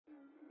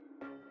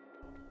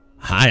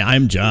Hi,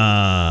 I'm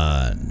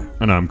John.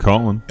 And I'm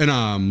Colin. And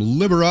I'm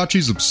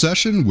Liberace's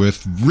obsession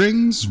with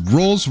rings,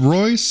 Rolls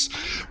Royce,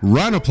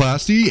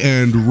 rhinoplasty,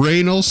 and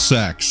anal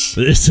sex.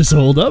 This is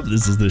Hold Up.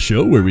 This is the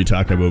show where we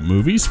talk about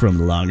movies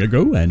from long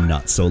ago and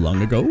not so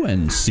long ago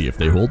and see if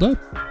they hold up.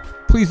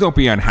 Please don't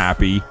be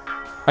unhappy.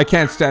 I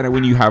can't stand it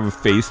when you have a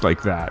face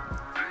like that,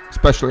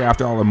 especially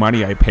after all the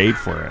money I paid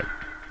for it.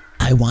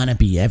 I want to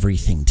be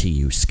everything to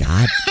you,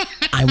 Scott.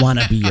 I want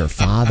to be your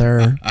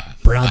father,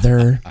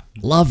 brother,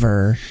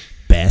 lover,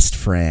 best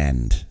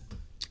friend.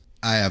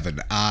 I have an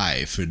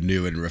eye for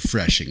new and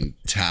refreshing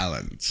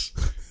talent.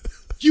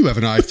 You have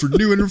an eye for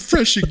new and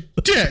refreshing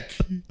dick.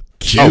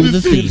 Cue the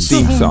theme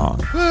song.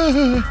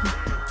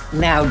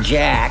 Now,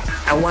 Jack,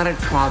 I want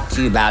to talk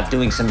to you about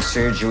doing some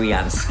surgery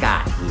on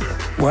Scott here.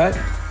 What?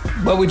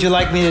 What would you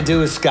like me to do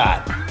with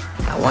Scott?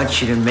 I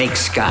want you to make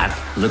Scott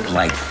look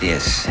like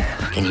this.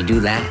 Can you do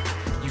that?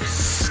 You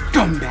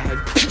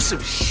scumbag piece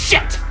of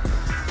shit!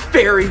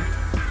 Fairy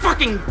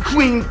fucking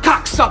queen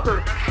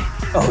cocksucker!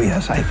 Oh,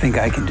 yes, I think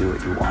I can do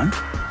what you want.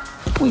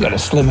 We gotta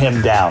slim him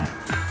down.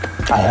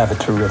 I have a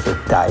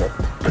terrific diet.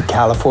 The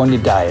California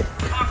diet.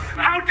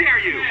 How dare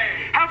you?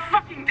 How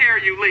fucking dare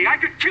you, Lee? I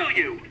could kill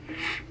you.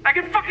 I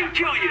could fucking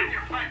kill you.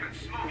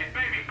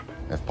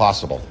 If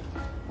possible,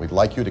 we'd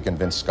like you to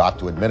convince Scott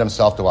to admit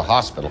himself to a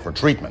hospital for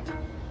treatment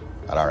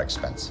at our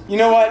expense. You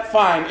know what?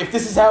 Fine. If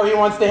this is how he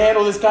wants to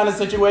handle this kind of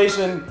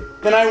situation,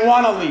 then I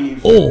want to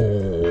leave.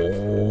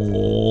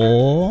 Oh,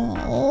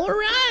 all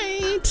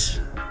right.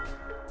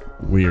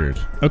 Weird.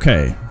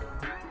 Okay.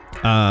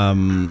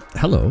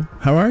 Hello.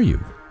 How are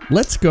you?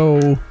 Let's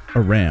go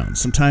around.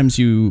 Sometimes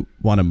you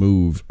want to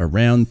move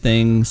around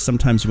things.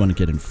 Sometimes you want to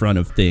get in front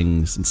of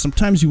things. And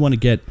sometimes you want to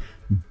get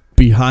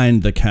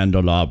behind the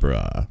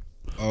candelabra.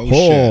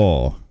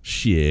 Oh,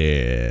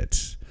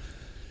 shit.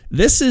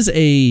 This is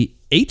a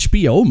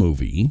HBO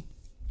movie,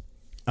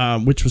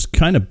 which was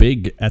kind of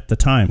big at the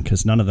time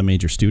because none of the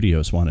major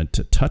studios wanted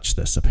to touch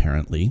this,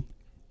 apparently.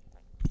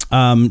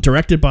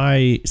 Directed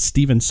by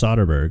Steven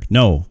Soderbergh.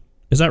 No.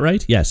 Is that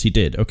right? Yes, he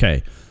did.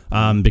 Okay.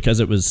 Because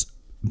it was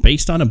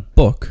based on a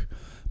book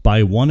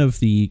by one of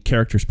the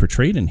characters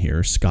portrayed in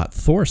here, Scott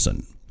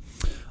Thorson.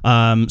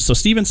 So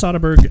Steven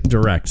Soderbergh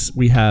directs.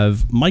 We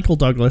have Michael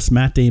Douglas,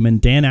 Matt Damon,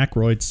 Dan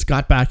Aykroyd,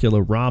 Scott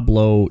Bakula, Rob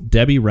Lowe,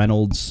 Debbie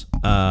Reynolds,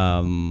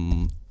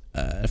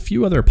 a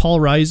few other. Paul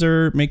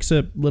Reiser makes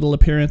a little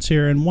appearance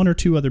here, and one or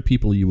two other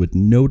people you would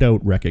no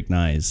doubt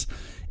recognize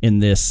in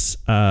this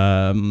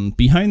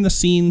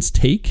behind-the-scenes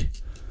take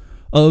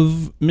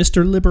of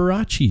Mr.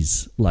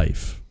 Liberace's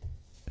life.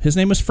 His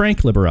name was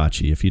Frank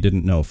Liberace, if you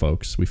didn't know,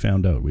 folks. We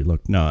found out. We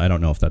looked. No, I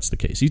don't know if that's the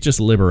case. He's just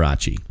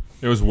Liberace.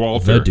 It was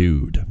Walter. The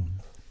dude.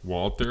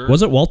 Walter?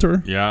 Was it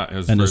Walter? Yeah.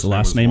 His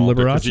last name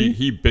Liberace?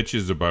 He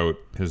bitches about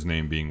his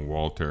name being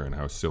Walter and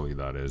how silly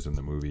that is in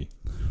the movie.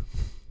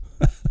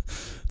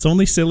 It's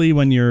only silly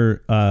when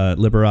you're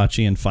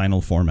Liberace in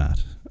final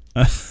format.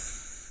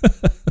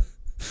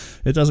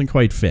 It doesn't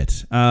quite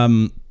fit.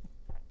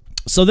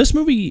 So this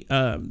movie,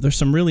 there's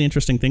some really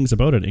interesting things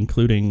about it,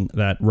 including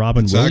that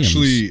Robin Williams. It's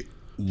actually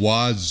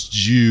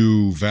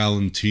Wazju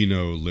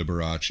Valentino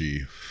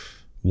Liberace.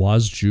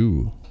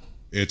 Wazju.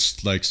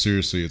 It's like,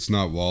 seriously, it's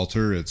not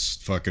Walter. It's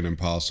fucking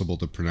impossible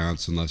to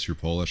pronounce unless you're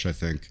Polish, I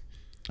think.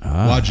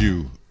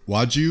 Wazju.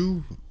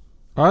 Wazju?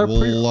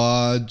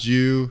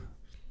 Wazju.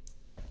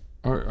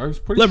 I was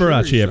pretty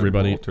Liberace, sure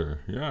everybody. Walter.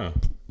 Yeah.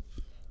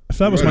 If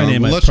that was my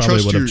name, I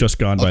probably would have just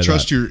gone by that. I'll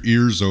trust your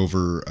ears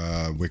over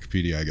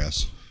Wikipedia, I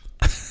guess.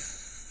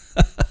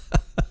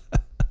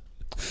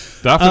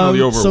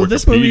 Definitely over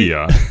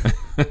Wikipedia.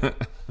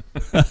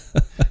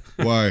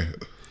 Why?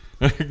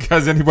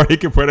 Because anybody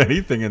can put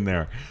anything in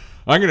there.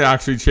 I'm going to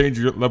actually change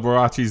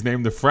Liberace's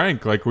name to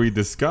Frank, like we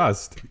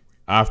discussed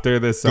after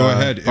this. Go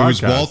ahead. Podcast. It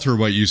was Walter,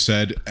 what you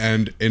said,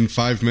 and in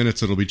 5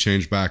 minutes it'll be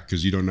changed back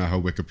because you don't know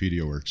how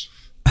Wikipedia works.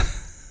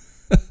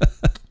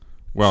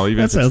 Well,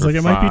 even that sounds like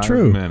it might be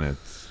true.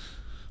 Minutes.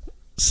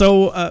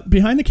 So,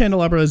 Behind the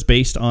Candelabra is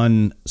based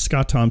on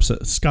Scott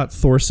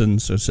Thorson.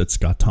 So I said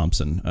Scott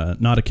Thompson,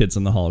 not a Kids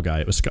in the Hall guy.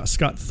 It was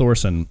Scott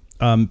Thorson,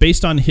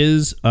 based on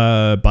his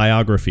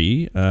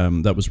biography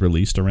that was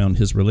released around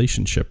his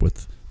relationship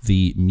with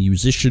the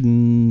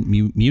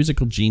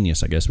musical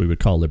genius, I guess we would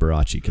call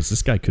Liberace, because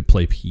this guy could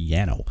play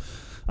piano.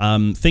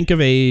 Think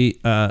of a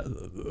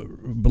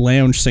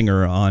lounge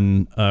singer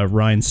on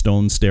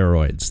rhinestone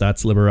steroids.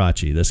 That's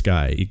Liberace, this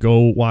guy. You go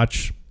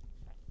watch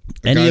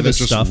any of his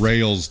stuff. Just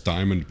rails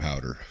diamond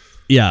powder.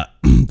 Yeah,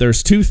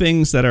 there's two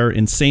things that are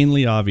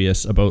insanely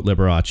obvious about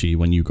Liberace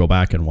when you go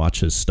back and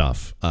watch his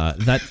stuff.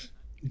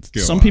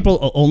 Some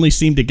people only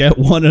seem to get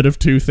one out of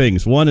two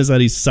things. One is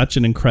that he's such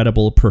an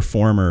incredible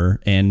performer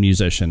and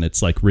musician.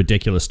 It's like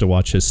ridiculous to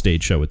watch his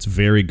stage show. It's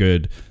very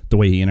good the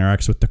way he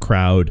interacts with the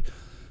crowd.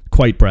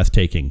 Quite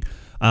breathtaking.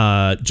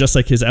 Just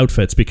like his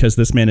outfits, because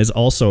this man is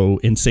also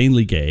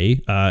insanely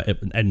gay,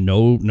 and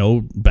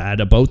no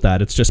bad about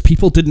that. It's just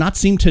people did not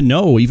seem to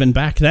know even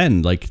back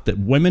then. Like, that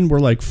women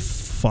were like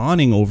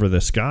fawning over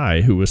this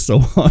guy who was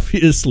so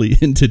obviously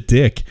into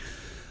dick.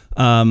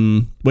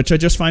 which I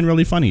just find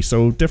really funny.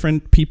 So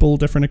different people,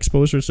 different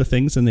exposures to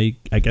things, and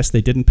I guess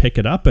they didn't pick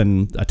it up,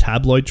 and a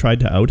tabloid tried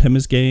to out him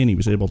as gay, and he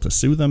was able to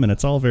sue them, and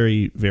it's all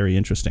very, very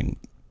interesting.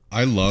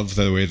 I love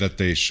the way that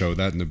they show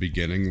that in the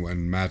beginning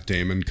when Matt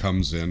Damon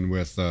comes in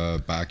with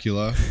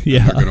Bakula.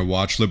 Yeah. They're going to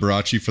watch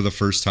Liberace for the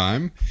first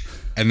time.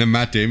 And then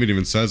Matt Damon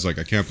even says, like,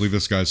 I can't believe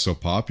this guy's so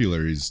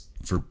popular. He's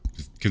for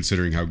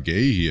considering how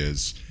gay he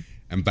is.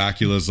 And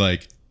Bakula's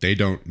like, they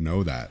don't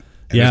know that.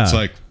 And it's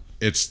like,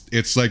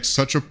 it's like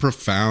such a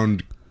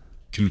profound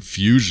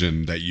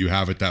confusion that you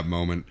have at that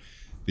moment.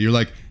 You're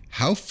like,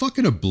 how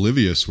fucking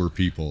oblivious were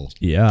people?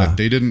 Yeah. That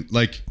they didn't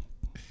like.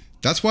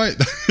 That's why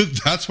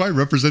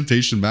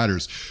representation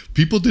matters.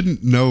 People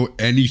didn't know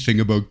anything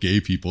about gay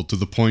people to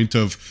the point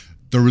of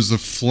there was a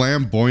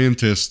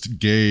flamboyantest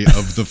gay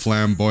of the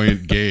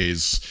flamboyant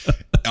gays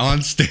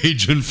on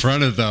stage in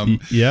front of them.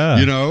 Yeah.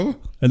 You know?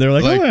 And they're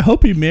like, oh, I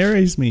hope he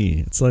marries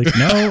me. It's like,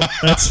 no,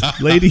 that's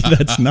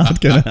not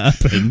going to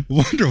happen.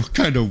 Wonder what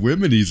kind of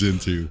women he's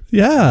into.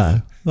 Yeah.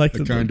 Like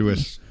the kind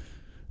with,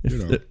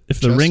 if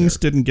the rings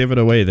didn't give it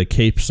away, the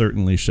cape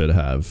certainly should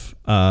have.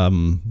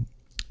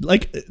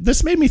 Like,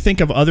 this made me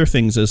think of other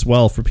things as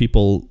well for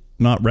people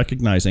not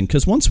recognizing,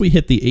 because once we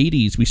hit the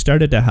 80s, we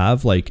started to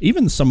have, like,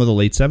 even some of the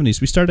late 70s,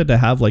 we started to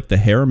have, like, the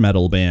hair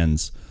metal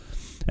bands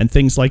and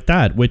things like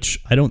that, which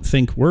I don't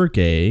think were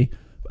gay.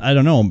 I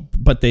don't know,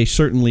 but they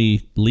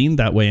certainly leaned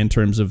that way in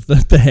terms of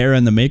the hair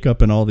and the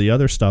makeup and all the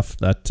other stuff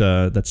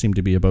that seemed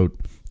to be about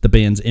the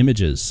band's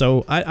images.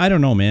 So I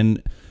don't know,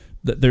 man.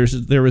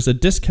 There was a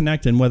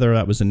disconnect in whether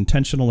that was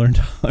intentional or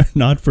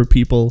not for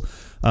people,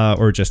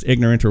 or just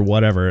ignorant or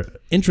whatever.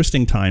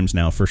 Interesting times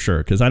now for sure,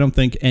 because I don't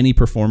think any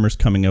performers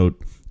coming out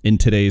in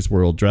today's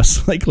world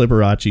dressed like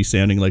Liberace,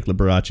 sounding like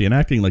Liberace, and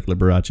acting like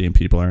Liberace, and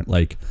people aren't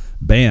like,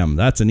 bam,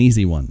 that's an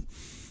easy one.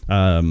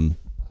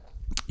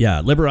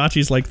 Yeah,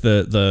 Liberace's like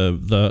the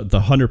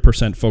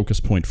 100% focus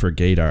point for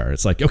gaydar.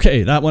 It's like,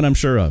 okay, that one I'm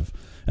sure of,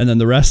 and then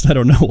the rest I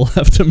don't know. We'll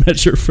have to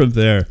measure from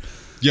there.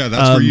 Yeah,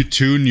 that's where you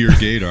tune your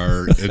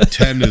gaydar. A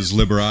 10 is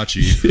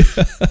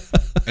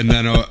Liberace, and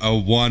then a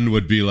 1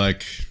 would be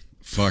like,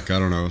 fuck, I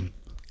don't know,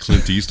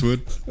 Clint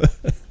Eastwood.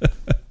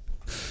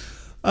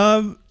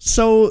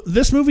 So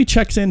this movie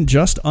checks in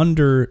just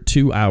under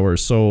 2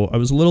 hours. So I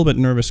was a little bit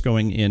nervous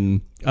going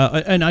in.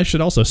 And I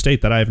should also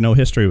state that I have no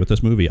history with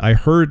this movie. I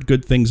heard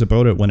good things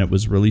about it when it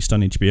was released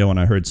on HBO, and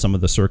I heard some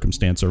of the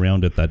circumstance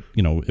around it that,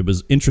 you know, it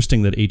was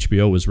interesting that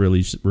HBO was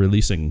really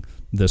releasing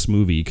this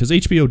movie, because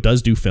HBO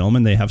does do film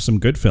and they have some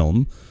good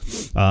film,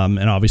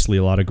 and obviously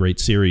a lot of great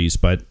series.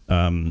 But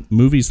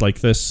movies like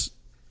this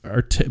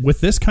are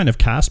with this kind of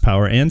cast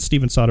power and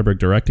Steven Soderbergh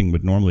directing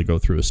would normally go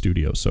through a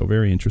studio. So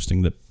very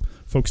interesting that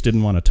folks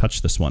didn't want to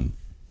touch this one.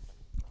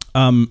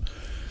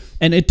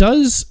 And it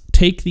does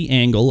take the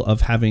angle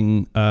of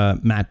having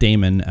Matt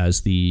Damon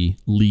as the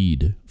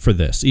lead for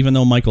this. Even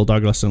though Michael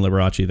Douglas and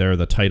Liberace, they're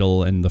the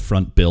title and the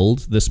front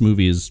build, this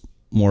movie is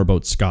more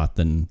about Scott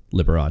than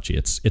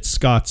Liberace. It's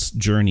Scott's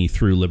journey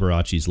through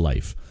Liberace's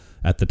life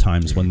at the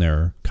times when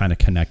they're kind of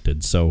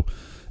connected. So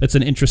it's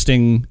an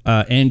interesting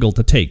angle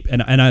to take.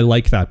 And I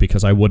like that,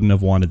 because I wouldn't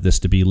have wanted this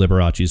to be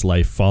Liberace's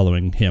life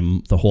following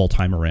him the whole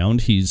time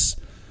around. He's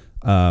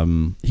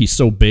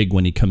so big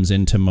when he comes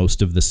into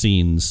most of the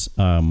scenes,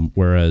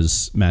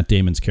 whereas Matt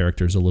Damon's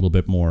character is a little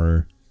bit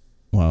more,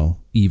 well,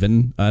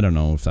 even. I don't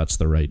know if that's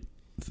the right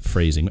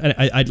phrasing.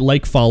 I'd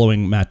like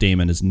following Matt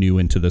Damon as new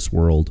into this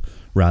world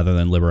rather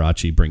than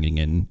Liberace bringing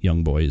in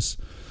young boys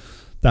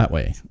that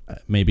way.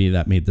 Maybe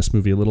that made this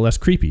movie a little less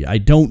creepy. I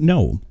don't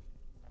know.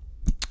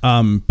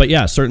 But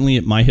yeah, certainly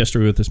my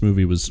history with this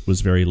movie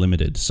was very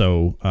limited.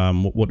 So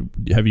what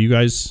have you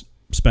guys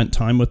spent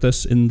time with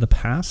this in the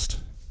past?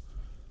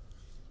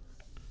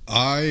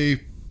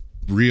 I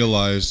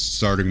realized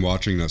starting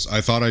watching this,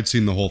 I thought I'd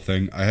seen the whole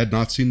thing. I had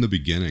not seen the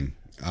beginning.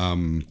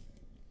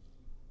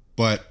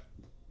 But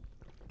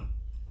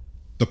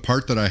the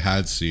part that I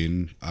had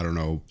seen, I don't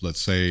know, let's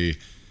say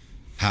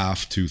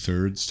half,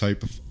 2/3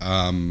 type of,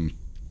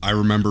 I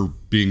remember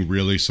being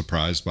really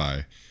surprised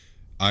by.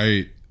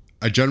 I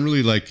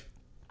generally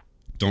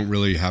don't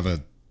really have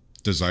a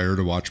desire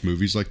to watch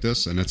movies like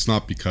this, and it's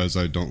not because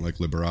I don't like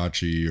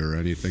Liberace or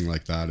anything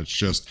like that. It's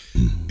just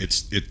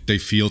they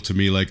feel to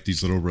me like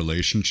these little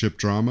relationship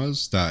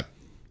dramas that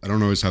I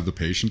don't always have the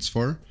patience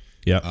for.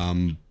 Yeah.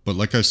 But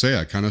like I say,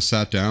 I kind of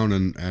sat down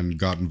and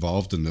got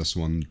involved in this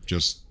one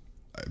just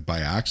by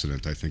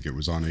accident. I think it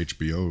was on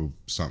HBO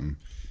something,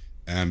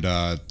 and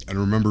I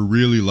remember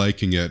really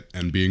liking it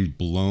and being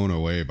blown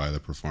away by the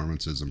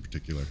performances in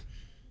particular.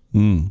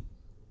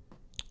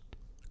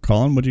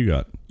 Colin, what do you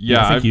got?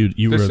 Yeah, I think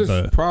you this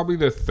were is probably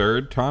the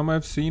third time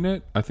I've seen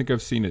it. I think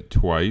I've seen it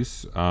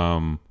twice.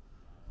 I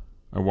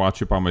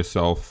watched it by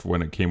myself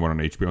when it came out on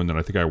HBO, and then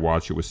I think I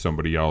watched it with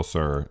somebody else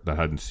or that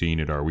hadn't seen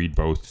it, or we'd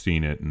both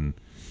seen it, and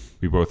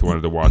we both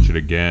wanted to watch it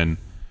again.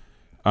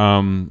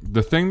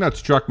 The thing that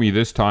struck me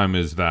this time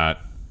is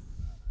that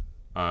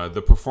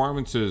the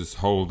performances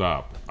hold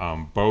up.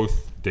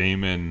 Both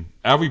Damon,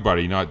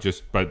 everybody, not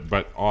just,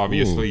 but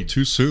obviously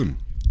too soon.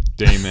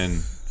 Damon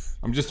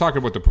I'm just talking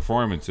about the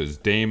performances.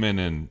 Damon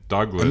and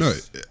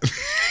Douglas.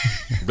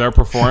 Their It's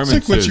performances.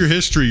 like, what's your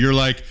history? You're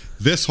like,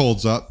 this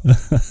holds up.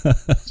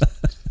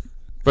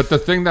 But the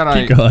thing that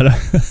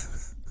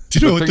Do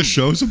you know what the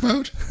show's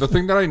about? The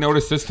thing that I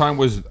noticed this time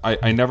was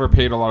I never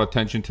paid a lot of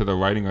attention to the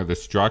writing or the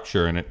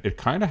structure, and it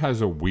kind of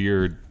has a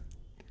weird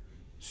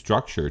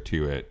structure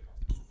to it.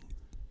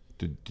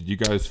 Did you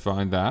guys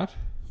find that?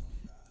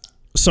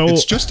 So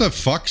it's just a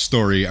fuck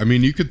story. I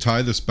mean, you could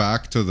tie this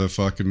back to the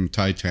fucking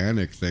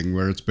Titanic thing,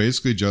 where it's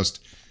basically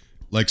just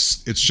like,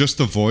 it's just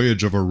the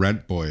voyage of a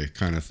rent boy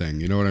kind of thing.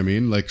 You know what I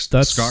mean? Like,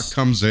 Scott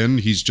comes in,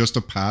 he's just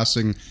a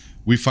passing.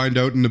 We find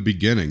out in the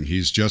beginning,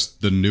 he's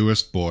just the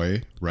newest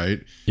boy,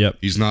 right? Yep.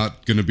 He's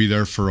not going to be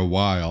there for a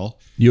while.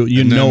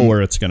 You know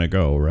where it's going to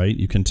go, right?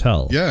 You can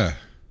tell. Yeah.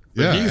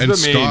 Yeah. And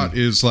Scott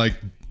is like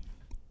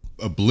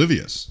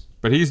oblivious.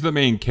 But he's the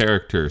main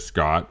character,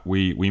 Scott.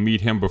 We meet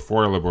him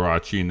before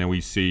Liberace, and then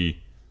we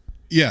see...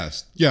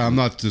 Yes. Yeah, I'm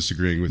not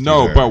disagreeing with you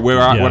No, there. but what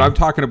I'm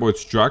talking about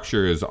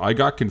structure is I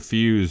got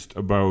confused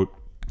about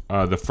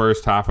the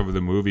first half of the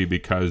movie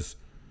because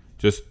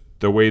just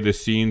the way the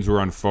scenes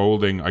were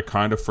unfolding, I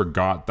kind of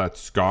forgot that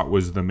Scott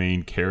was the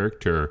main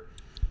character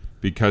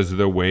because of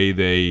the way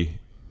they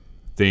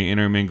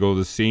intermingle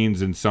the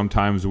scenes, and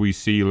sometimes we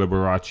see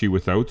Liberace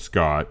without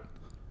Scott.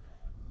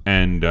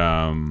 And...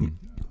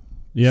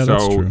 yeah,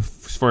 that's true.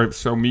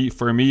 For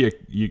me,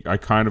 I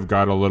kind of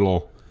got a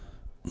little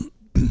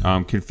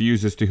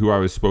confused as to who I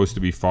was supposed to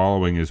be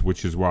following,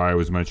 which is why I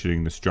was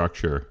mentioning the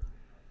structure.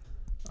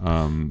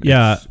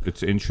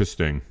 It's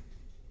interesting.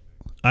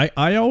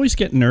 I always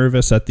get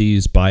nervous at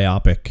these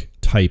biopic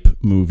type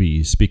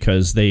movies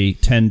because they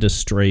tend to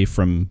stray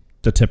from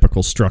the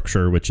typical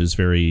structure, which is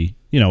very,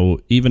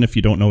 even if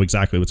you don't know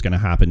exactly what's going to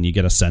happen, you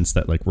get a sense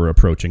that like we're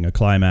approaching a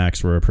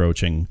climax, we're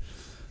approaching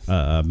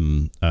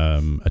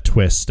a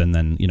twist, and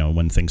then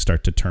when things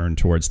start to turn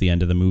towards the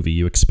end of the movie,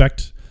 you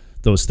expect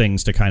those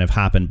things to kind of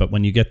happen. But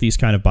when you get these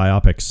kind of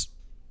biopics,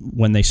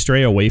 when they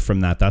stray away from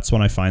that, that's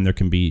when I find there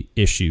can be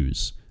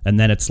issues. And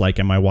then it's like,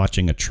 am I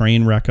watching a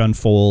train wreck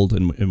unfold?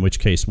 In which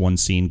case one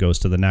scene goes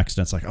to the next,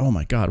 and it's like, oh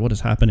my God, what is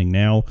happening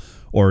now?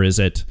 Or is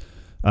it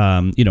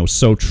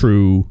so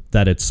true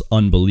that it's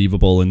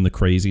unbelievable in the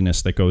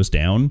craziness that goes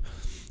down?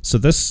 So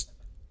this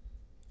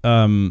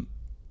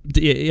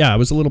I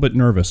was a little bit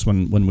nervous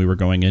when we were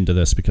going into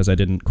this because I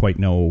didn't quite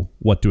know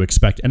what to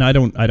expect, and I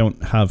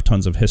don't have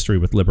tons of history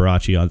with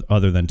Liberace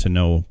other than to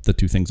know the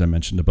two things I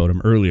mentioned about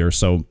him earlier.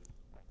 So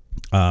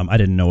I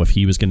didn't know if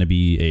he was going to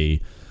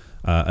be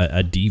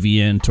a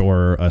deviant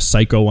or a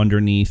psycho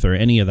underneath or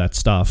any of that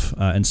stuff,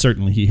 and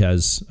certainly he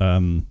has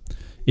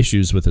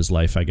issues with his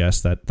life, I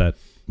guess that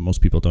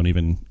most people don't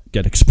even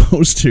get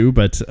exposed to.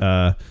 But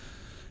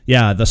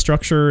the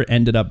structure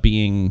ended up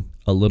being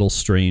a little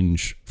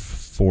strange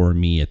for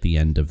me at the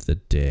end of the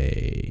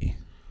day.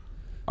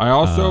 I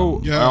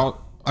also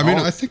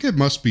I think it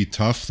must be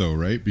tough though,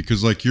 right?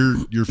 Because like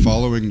you're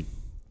following,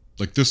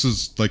 like, this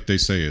is, like they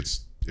say,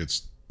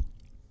 it's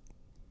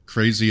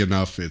crazy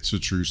enough it's a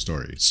true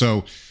story.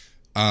 So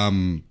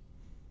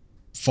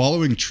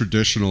following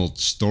traditional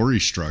story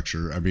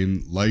structure, I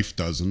mean, life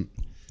doesn't.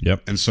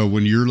 Yep. And so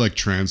when you're like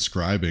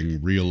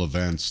transcribing real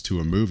events to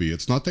a movie,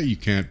 it's not that you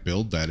can't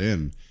build that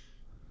in,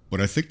 but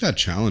I think that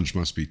challenge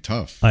must be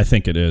tough. I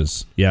think it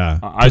is. Yeah.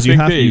 I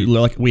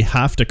think we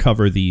have to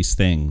cover these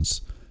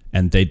things,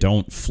 and they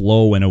don't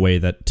flow in a way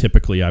that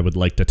typically I would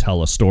like to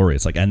tell a story.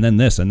 It's like, and then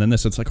this, and then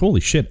this. It's like, holy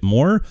shit,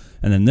 more,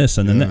 and then this,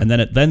 and then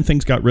then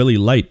things got really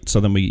light.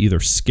 So then we either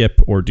skip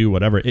or do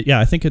whatever.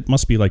 I think it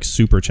must be like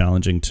super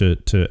challenging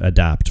to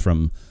adapt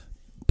from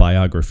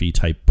biography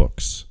type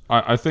books.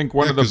 I think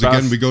one of the best.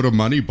 Again, we go to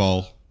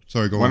Moneyball.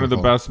 Sorry, go on. One of the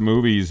best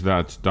movies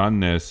that's done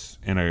this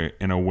in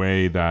a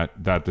way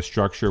that the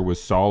structure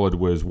was solid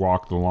was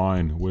Walk the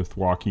Line with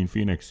Joaquin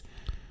Phoenix.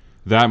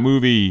 That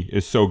movie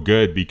is so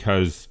good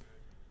because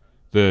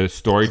the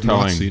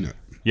storytelling. I've not seen it.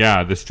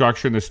 Yeah, the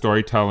structure and the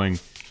storytelling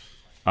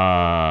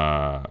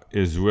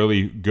is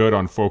really good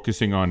on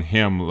focusing on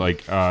him.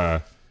 Like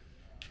the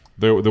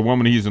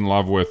woman he's in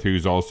love with,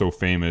 who's also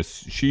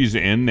famous, she's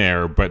in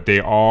there, but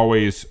they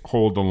always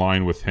hold the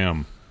line with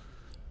him.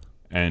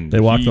 And they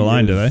walk the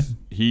line, do they?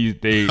 He's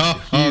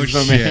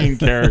the main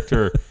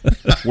character.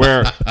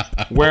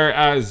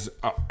 Whereas,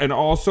 and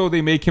also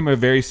they make him a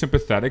very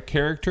sympathetic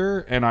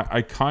character, and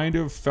I kind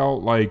of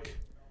felt like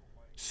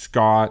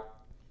Scott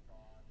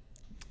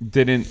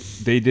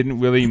didn't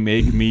really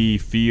make me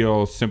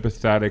feel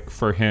sympathetic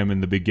for him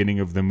in the beginning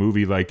of the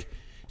movie. Like,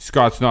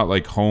 Scott's not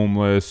like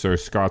homeless, or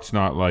Scott's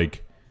not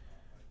like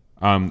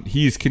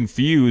he's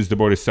confused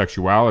about his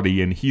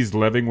sexuality, and he's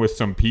living with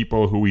some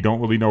people who we don't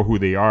really know who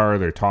they are.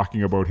 They're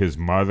talking about his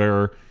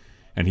mother,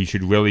 and he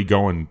should really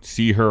go and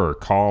see her or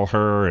call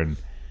her, and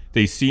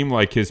they seem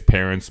like his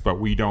parents, but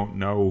we don't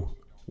know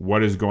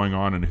what is going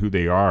on and who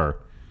they are.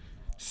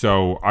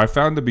 So I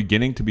found the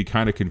beginning to be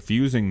kind of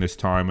confusing this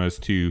time as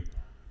to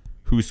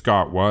who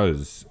Scott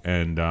was.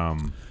 And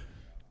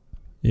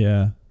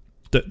there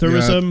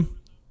was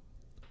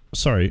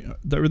sorry,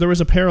 there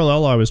was a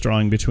parallel I was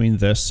drawing between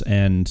this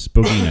and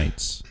Boogie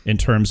Nights in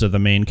terms of the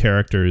main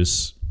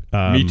characters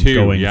Me too,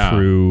 going yeah.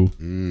 through,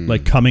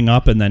 like coming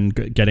up and then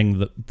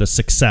getting the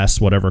success,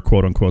 whatever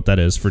quote unquote that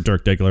is. For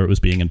Dirk Diggler, it was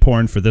being in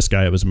porn. For this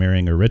guy, it was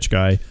marrying a rich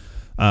guy.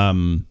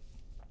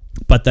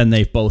 But then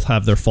they both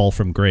have their fall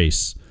from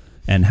grace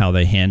and how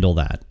they handle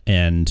that.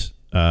 And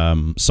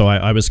so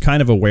I was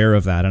kind of aware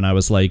of that, and I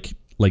was like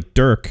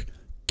Dirk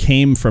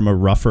came from a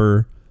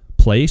rougher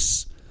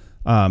place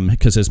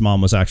because his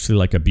mom was actually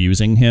like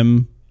abusing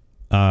him.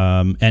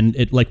 And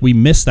it like we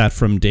miss that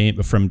from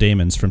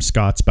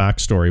Scott's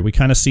backstory. We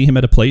kind of see him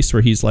at a place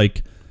where he's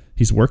like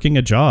he's working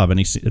a job, and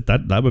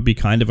that would be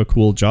kind of a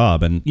cool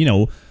job. And you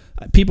know,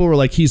 people were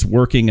like, he's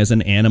working as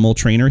an animal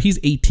trainer. He's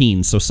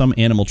 18, so some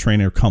animal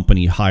trainer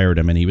company hired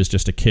him, and he was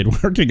just a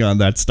kid working on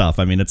that stuff.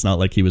 I mean, it's not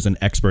like he was an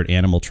expert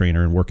animal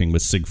trainer and working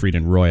with Siegfried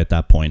and Roy at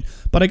that point.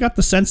 But I got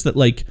the sense that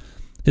like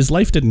his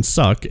life didn't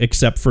suck,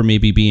 except for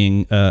maybe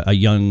being a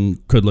young,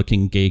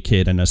 good-looking gay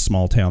kid in a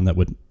small town that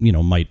would, you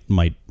know, might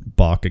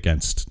balk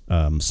against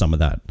some of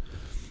that.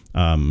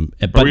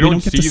 But we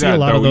don't get to see a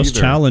lot of those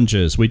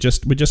challenges. We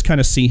just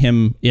kind of see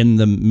him in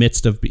the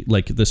midst of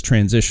like this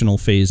transitional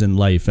phase in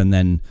life, and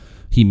then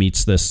he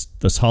meets this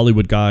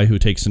Hollywood guy who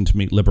takes him to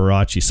meet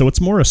Liberace. So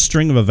it's more a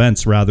string of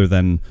events rather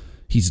than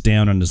he's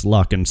down on his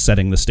luck and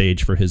setting the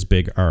stage for his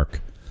big arc.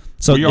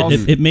 So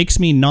it makes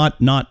me not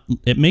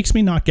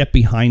get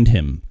behind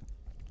him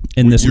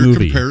in this movie. Your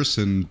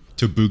comparison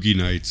to Boogie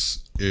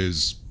Nights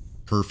is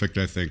perfect,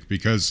 I think,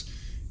 because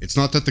it's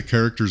not that the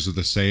characters are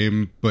the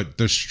same, but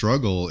the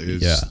struggle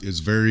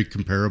is very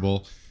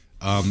comparable.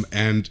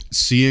 And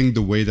seeing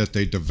the way that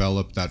they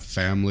develop that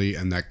family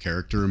and that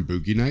character in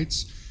Boogie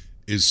Nights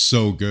is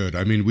so good.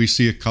 I mean, we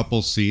see a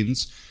couple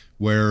scenes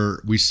where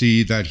we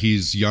see that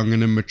he's young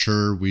and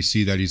immature. We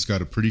see that he's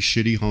got a pretty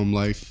shitty home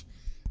life.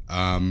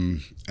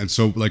 And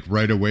so like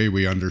right away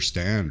we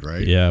understand,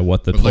 right? Yeah,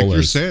 what the pull like is.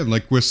 You're saying,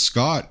 like with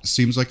Scott,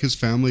 seems like his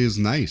family is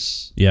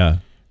nice. Yeah.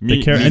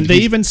 And they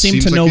even seem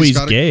to know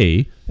he's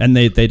gay, and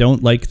they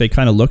don't like, they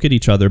kind of look at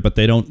each other, but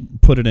they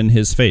don't put it in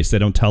his face. They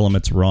don't tell him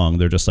it's wrong.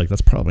 They're just like,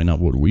 that's probably not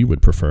what we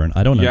would prefer. And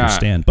I don't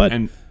understand. But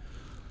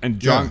and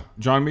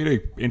John made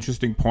an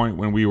interesting point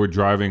when we were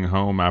driving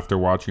home after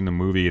watching the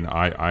movie, and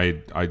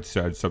I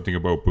said something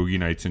about Boogie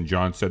Nights, and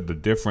John said the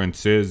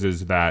difference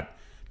is that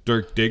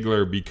Dirk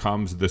Diggler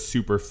becomes the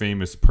super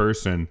famous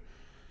person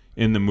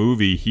in the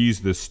movie.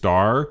 He's the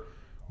star,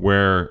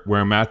 where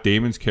Matt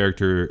Damon's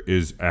character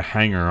is a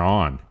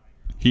hanger-on.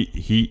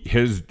 He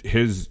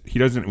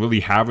doesn't really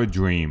have a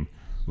dream.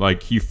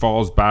 Like, he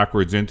falls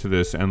backwards into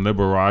this, and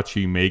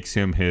Liberace makes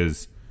him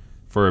his,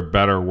 for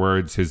better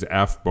words, his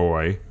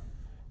F-boy,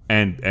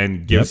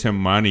 and gives him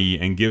money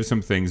and gives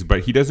him things,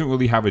 but he doesn't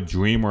really have a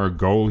dream or a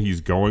goal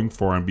he's going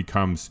for, and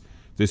becomes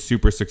this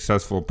super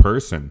successful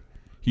person.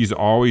 He's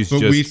always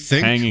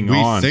hanging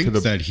on to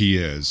the that he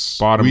is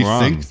bottom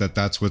rung. We think that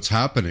that's what's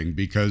happening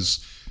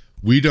because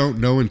we don't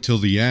know until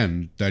the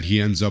end that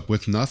he ends up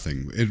with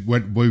nothing.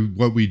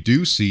 What we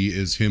do see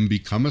is him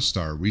become a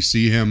star. We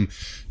see him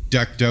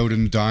decked out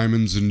in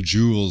diamonds and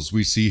jewels.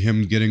 We see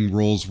him getting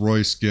Rolls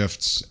Royce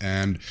gifts,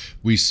 and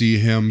we see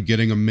him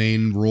getting a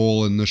main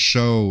role in the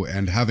show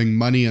and having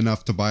money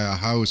enough to buy a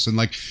house. And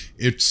like,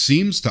 it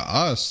seems to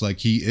us like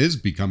he is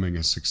becoming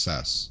a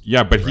success.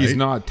 Yeah, but he's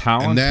not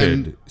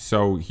talented.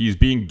 So he's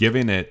being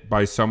given it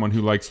by someone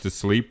who likes to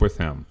sleep with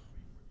him.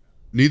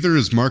 Neither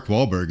is Mark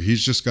Wahlberg.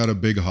 He's just got a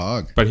big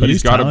hog. But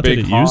he's got a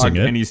big hog,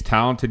 and heis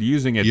talented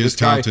using it. He is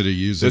talented at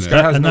using it. This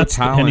guy has no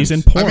talent. And he's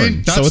in porn, I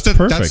mean, so it's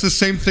perfect. That's the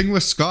same thing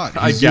with Scott.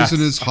 He's using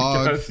his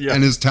hog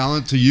and his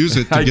talent to use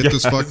it to get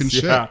this fucking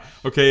shit.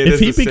 Okay, if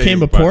he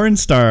became a porn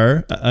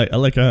star,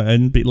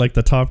 and be like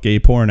the top gay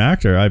porn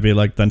actor, I'd be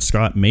like, then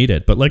Scott made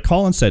it. But like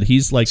Colin said,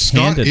 he's like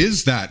Scott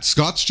is that.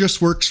 Scott's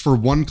just works for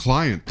one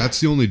client. That's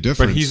the only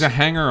difference. But he's a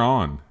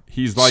hanger-on.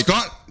 He's like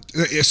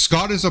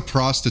Scott is a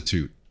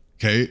prostitute.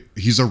 Okay,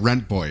 he's a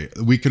rent boy.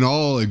 We can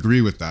all agree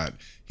with that.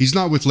 He's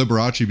not with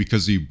Liberace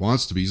because he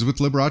wants to be. He's with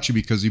Liberace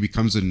because he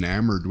becomes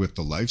enamored with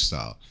the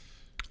lifestyle.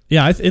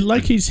 Yeah,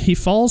 he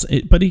falls,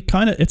 but he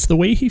kind of, it's the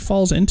way he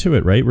falls into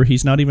it, right? Where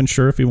he's not even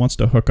sure if he wants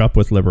to hook up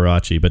with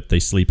Liberace, but they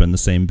sleep in the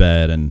same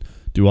bed and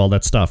do all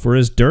that stuff.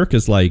 Whereas Dirk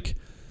is like,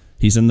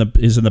 he's in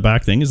the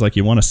back thing. He's like,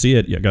 you want to see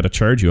it? I got to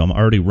charge you. I'm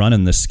already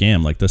running this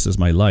scam. Like, this is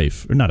my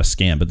life. Or not a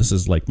scam, but this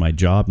is like my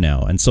job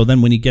now. And so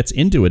then when he gets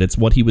into it, it's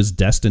what he was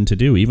destined to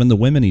do. Even the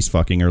women he's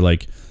fucking are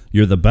like,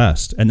 you're the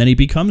best. And then he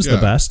becomes the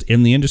best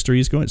in the industry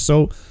he's going.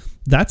 So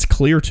that's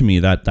clear to me,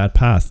 that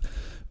path.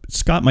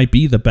 Scott might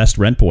be the best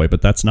rent boy,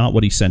 but that's not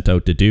what he sent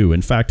out to do.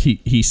 In fact,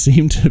 he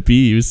seemed to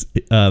be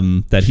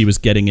that he was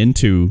getting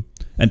into,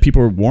 and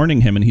people were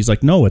warning him, and he's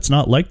like, no, it's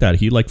not like that.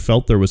 He like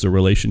felt there was a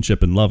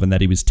relationship and love, and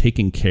that he was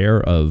taking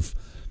care of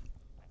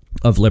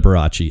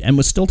Liberace, and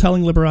was still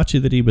telling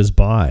Liberace that he was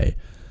bi,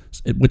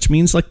 which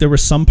means like there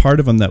was some part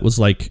of him that was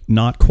like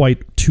not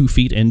quite 2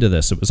 feet into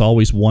this. It was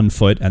always 1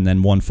 foot and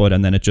then 1 foot,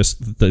 and then it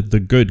just the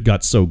good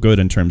got so good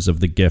in terms of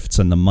the gifts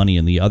and the money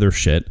and the other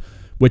shit,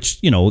 which,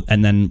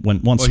 and then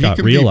once Well, Scott he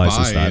can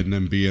realizes be bi that, and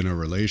then be in a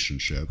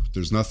relationship.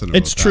 There's nothing about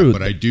it's true.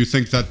 But I do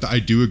think that I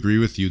do agree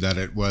with you that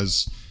it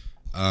was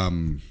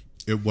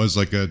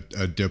like a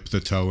dip the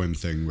toe in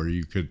thing where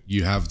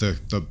you have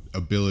the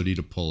ability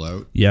to pull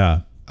out.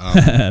 Yeah.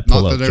 Not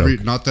that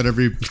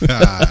every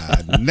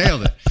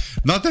nailed it.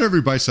 Not that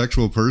every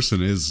bisexual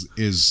person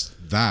is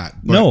that.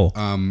 But,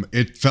 no.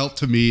 It felt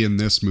to me in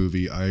this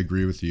movie, I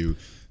agree with you,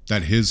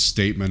 that his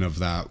statement of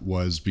that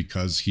was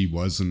because he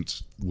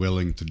wasn't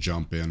willing to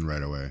jump in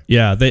right away.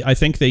 Yeah, I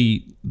think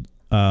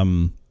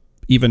even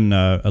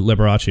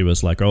Liberace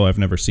was like, "Oh, I've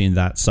never seen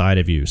that side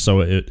of you,"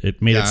 so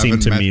it made it seem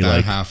to me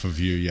like half of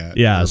you yet.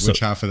 Yeah, which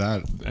half of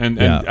that? And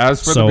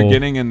as for the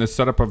beginning and the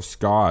setup of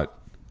Scott,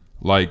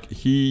 like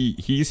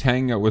he's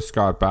hanging out with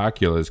Scott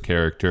Bakula's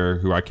character,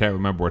 who I can't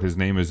remember what his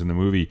name is in the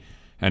movie,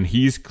 and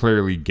he's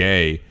clearly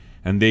gay.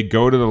 And they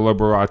go to the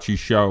Liberace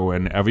show,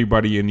 and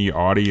everybody in the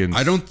audience...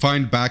 I don't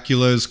find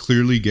Bakula as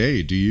clearly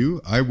gay, do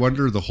you? I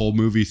wonder the whole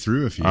movie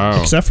through if you...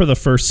 Except for the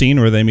first scene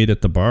where they meet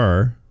at the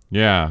bar.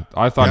 Yeah,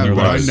 I thought he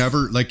was. I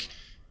never,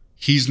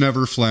 he's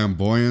never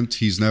flamboyant.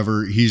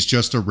 He's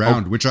just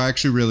around, which I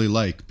actually really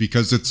like,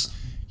 because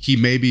he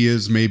maybe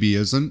is, maybe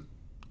isn't.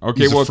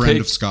 Okay, he's a friend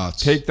of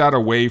Scott's. Take that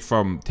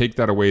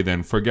away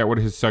then. Forget what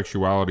his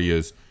sexuality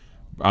is.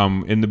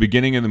 In the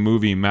beginning of the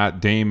movie,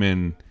 Matt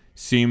Damon...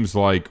 seems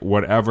like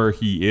whatever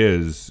he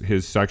is,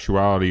 his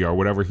sexuality or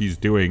whatever he's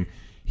doing,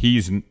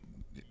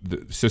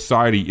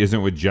 society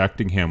isn't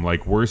rejecting him.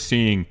 Like, we're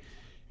seeing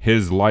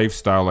his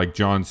lifestyle, like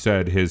John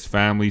said, his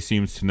family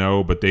seems to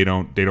know, but they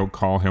don't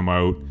call him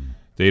out.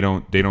 They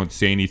don't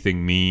say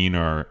anything mean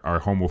or are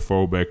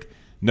homophobic.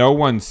 No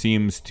one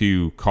seems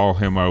to call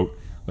him out.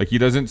 Like, he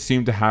doesn't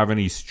seem to have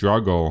any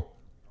struggle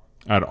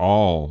at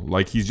all.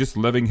 Like, he's just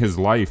living his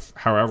life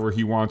however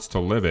he wants to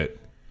live it.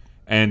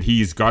 And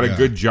he's got a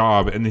good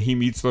job, and then he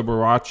meets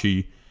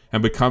Liberace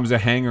and becomes a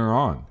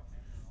hanger-on.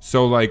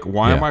 So, like,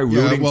 why am I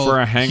rooting for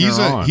a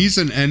hanger-on? He's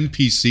an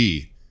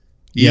NPC.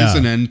 He is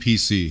an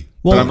NPC.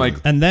 Well, but I'm like,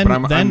 and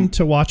then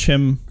to watch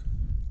him...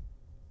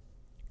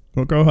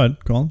 Well, go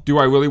ahead, Colin. Do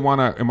I really want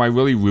to... Am I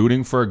really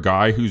rooting for a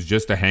guy who's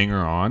just a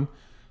hanger-on?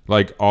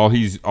 Like, all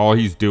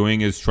he's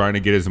doing is trying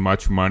to get as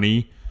much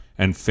money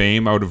and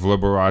fame out of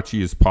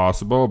Liberace as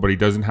possible, but he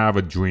doesn't have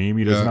a dream.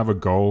 He doesn't have a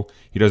goal.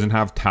 He doesn't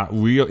have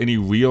any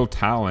real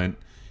talent,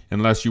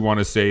 unless you want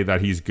to say that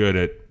he's good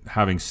at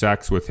having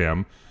sex with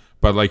him.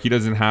 But like, he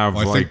doesn't have.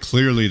 Well, I think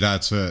clearly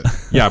that's it.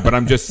 Yeah, but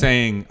I'm just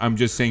saying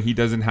he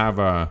doesn't have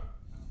a.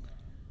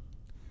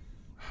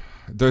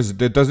 There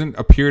doesn't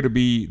appear to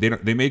be.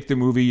 They make the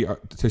movie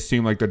to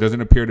seem like there doesn't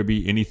appear to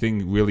be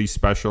anything really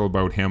special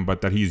about him,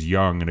 but that he's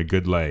young and a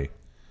good lay.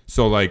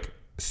 So like.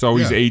 So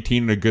he's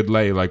 18 and a good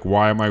lay. Like,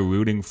 why am I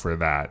rooting for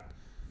that?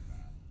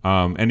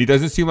 And he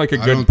doesn't seem like a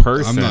good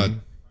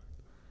person.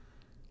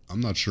 I'm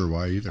not sure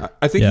why either.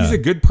 I think he's a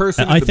good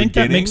person. I think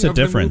that makes a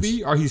difference.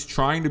 Movie, or he's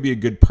trying to be a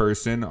good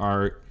person,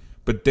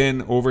 but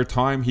then over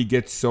time he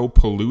gets so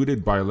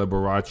polluted by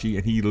Liberace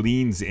and he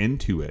leans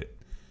into it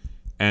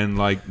and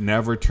like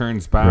never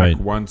turns back. Right.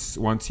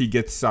 Once he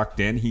gets sucked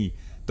in, he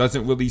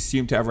doesn't really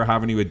seem to ever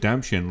have any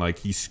redemption. Like,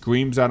 he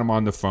screams at him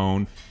on the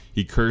phone,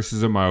 he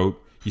curses him out.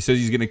 He says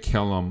he's going to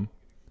kill him.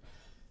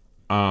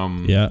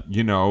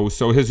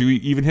 So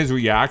even his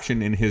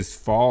reaction in his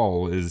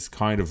fall is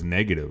kind of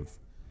negative.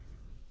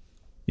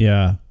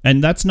 Yeah,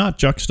 and that's not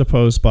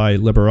juxtaposed by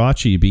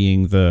Liberace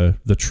being the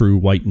true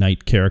white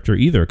knight character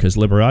either, because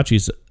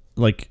Liberace's,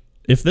 like,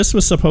 if this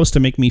was supposed to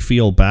make me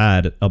feel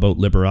bad about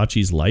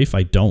Liberace's life,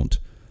 I don't.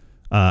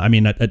 I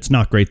mean, it's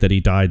not great that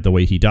he died the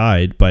way he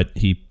died, but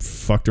he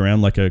fucked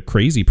around like a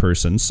crazy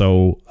person,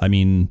 so, I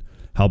mean,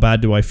 how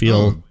bad do I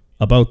feel...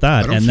 about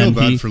that? I don't feel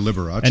bad for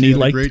Liberace. And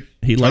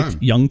he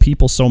liked young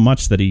people so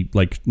much that he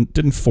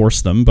didn't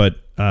force them, but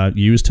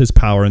used his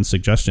power and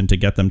suggestion to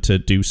get them to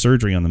do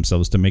surgery on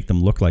themselves to make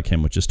them look like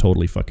him, which is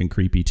totally fucking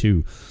creepy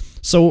too.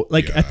 So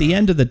at the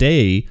end of the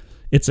day,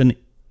 it's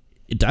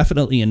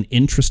definitely an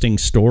interesting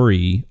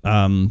story,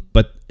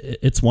 but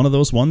it's one of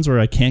those ones where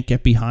I can't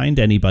get behind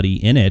anybody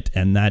in it,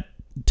 and that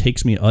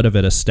takes me out of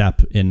it a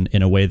step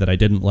in a way that I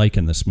didn't like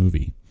in this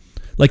movie.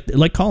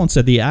 Like Colin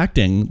said, the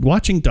acting,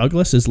 watching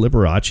Douglas as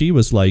Liberace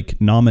was like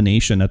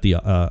nomination at the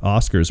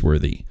Oscars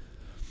worthy.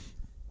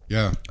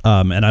 Yeah.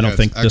 And I don't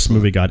think this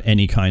movie got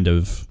any kind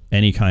of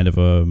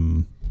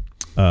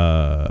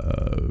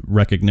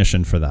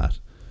recognition for that.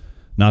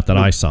 Not that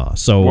I saw.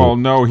 So well,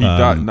 no, he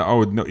got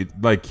no.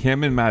 Like,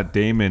 him and Matt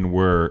Damon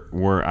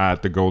were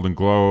at the Golden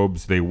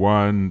Globes. They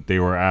won. They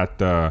were at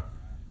the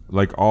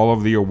all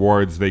of the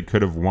awards they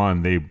could have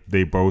won.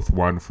 They both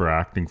won for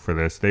acting for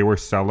this. They were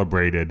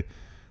celebrated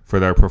for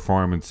their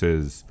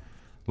performances.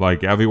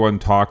 Like, everyone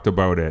talked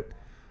about it.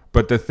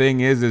 But the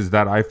thing is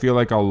that I feel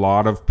like a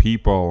lot of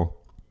people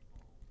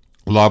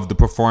loved the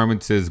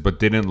performances but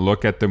didn't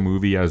look at the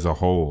movie as a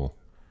whole.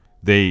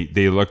 They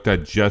looked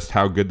at just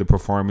how good the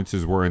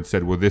performances were and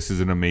said, well, this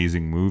is an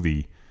amazing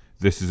movie.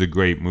 This is a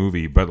great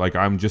movie. But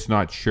I'm just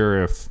not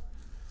sure if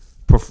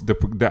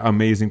the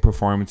amazing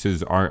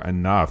performances are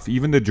enough.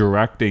 Even the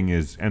directing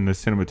and the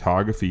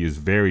cinematography is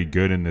very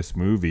good in this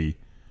movie.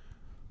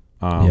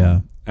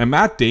 And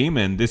Matt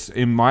Damon, this,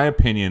 in my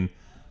opinion,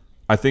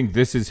 I think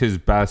this is his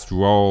best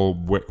role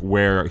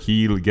where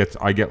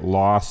I get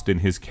lost in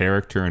his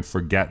character and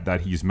forget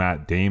that he's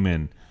Matt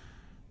Damon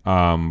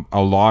a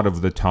lot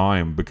of the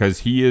time, because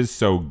he is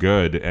so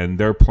good, and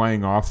they're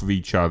playing off of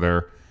each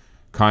other,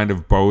 kind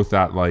of both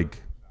at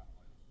like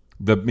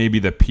maybe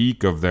the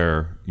peak of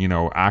their,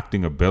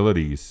 acting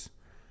abilities.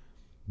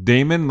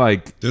 Damon,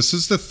 like, this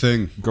is the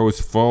thing, goes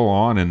full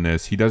on in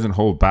this. He doesn't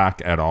hold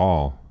back at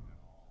all.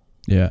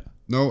 Yeah.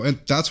 No, and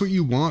that's what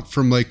you want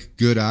from like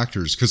good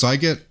actors, because I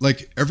get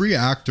like every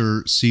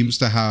actor seems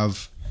to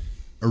have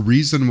a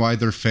reason why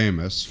they're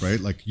famous, right?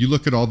 Like you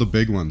look at all the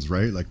big ones,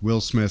 right? Like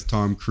Will Smith,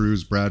 Tom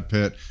Cruise, Brad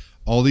Pitt,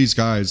 all these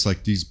guys,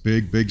 like these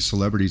big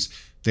celebrities,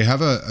 they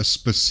have a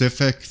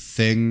specific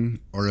thing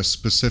or a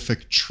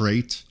specific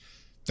trait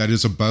that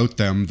is about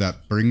them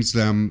that brings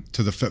them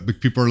to the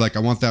people are like, I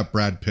want that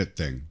Brad Pitt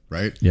thing,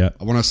 right? Yeah.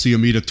 I want to see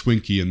him eat a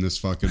Twinkie in this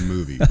fucking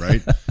movie,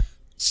 right?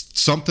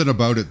 Something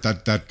about it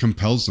that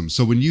compels them.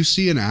 So when you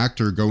see an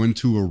actor go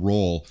into a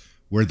role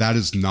where that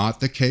is not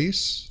the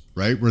case,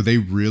 right? Where they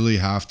really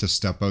have to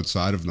step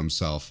outside of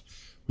themselves,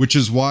 which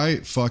is why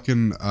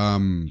fucking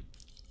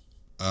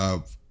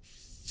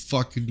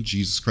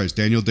Jesus Christ,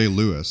 Daniel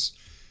Day-Lewis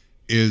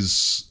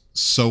is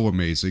so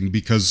amazing,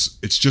 because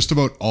it's just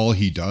about all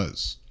he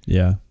does.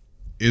 Yeah.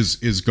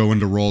 Is go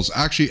into roles,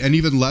 actually, and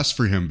even less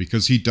for him,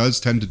 because he does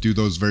tend to do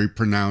those very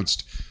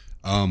pronounced,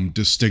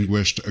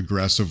 distinguished,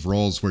 aggressive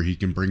roles where he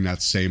can bring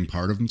that same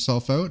part of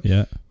himself out.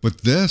 Yeah.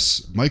 But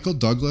this, Michael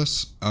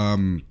Douglas,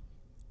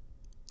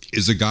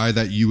 is a guy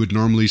that you would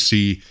normally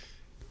see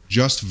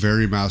just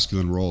very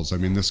masculine roles. I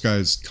mean, this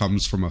guy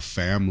comes from a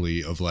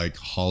family of like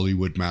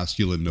Hollywood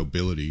masculine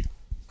nobility.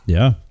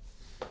 Yeah.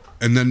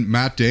 And then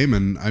Matt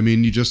Damon,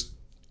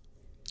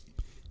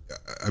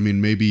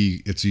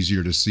 maybe it's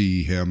easier to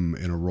see him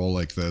in a role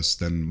like this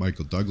than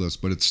Michael Douglas,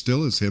 but it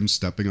still is him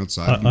stepping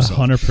outside of himself.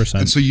 100%.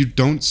 And so you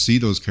don't see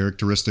those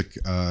characteristic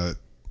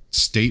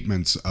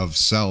statements of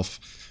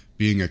self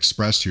being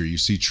expressed here. You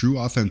see true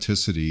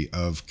authenticity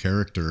of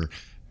character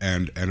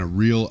and a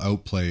real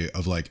outplay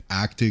of like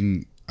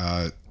acting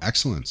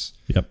excellence.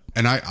 Yep.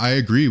 And I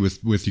agree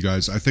with you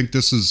guys. I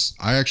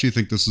actually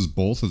think this is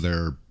both of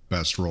their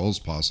best roles,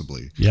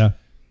 possibly. Yeah.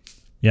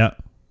 Yeah.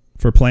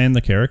 For playing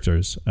the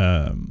characters.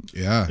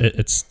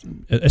 It's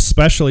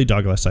especially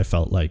Douglas, I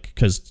felt like,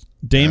 because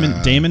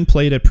Damon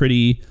played it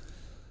pretty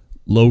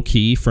low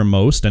key for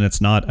most, and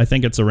I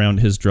think it's around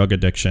his drug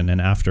addiction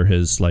and after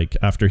he's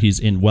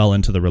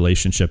into the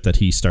relationship that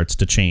he starts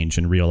to change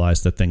and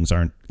realize that things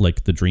aren't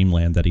like the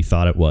dreamland that he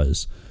thought it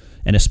was.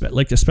 And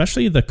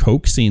especially the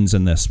coke scenes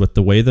in this, with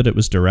the way that it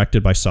was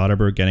directed by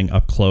Soderbergh, getting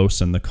up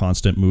close and the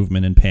constant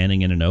movement and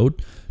panning in and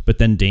out. But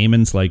then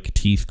Damon's like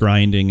teeth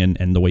grinding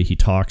and the way he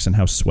talks and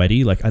how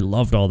sweaty, like I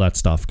loved all that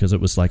stuff, because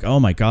it was like, oh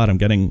my God, I'm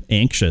getting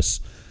anxious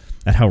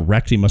at how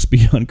wrecked he must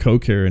be on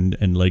coke here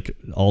and like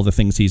all the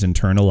things he's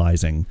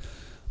internalizing.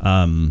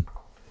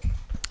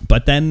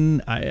 But then,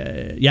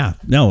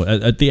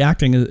 the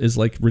acting is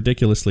like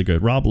ridiculously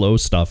good. Rob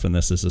Lowe's stuff in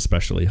this is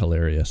especially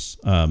hilarious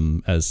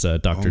as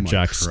Dr.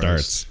 Jack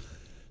starts.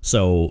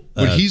 So,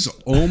 but he's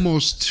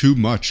almost too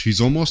much.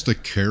 He's almost a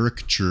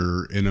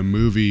caricature in a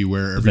movie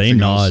where everything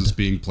else is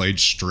being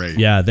played straight.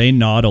 Yeah, they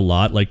nod a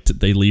lot. Like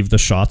they leave the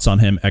shots on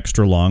him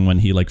extra long when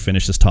he like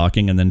finishes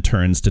talking and then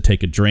turns to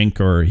take a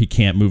drink, or he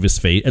can't move his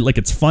face. Like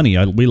it's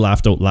funny. We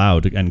laughed out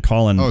loud. And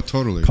Colin,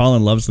 totally.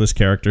 Colin loves this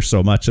character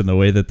so much, and the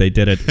way that they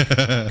did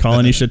it.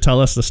 Colin, you should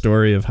tell us the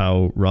story of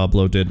how Rob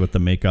Lowe did with the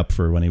makeup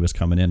for when he was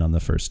coming in on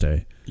the first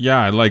day.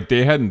 Yeah, like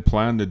they hadn't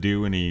planned to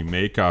do any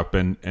makeup,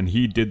 and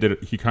he did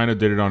it. He kind of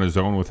did it on his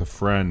own with a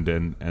friend,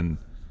 and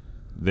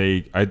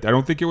I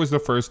don't think it was the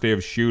first day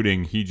of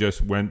shooting. He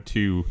just went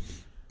to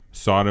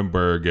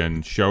Soderbergh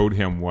and showed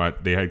him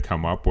what they had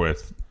come up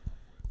with,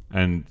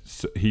 and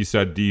he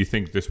said, "Do you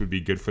think this would be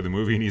good for the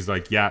movie?" And he's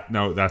like, "Yeah,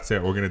 no, that's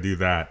it. We're gonna do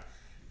that."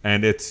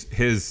 And it's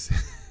his.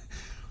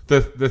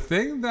 The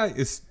thing that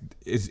is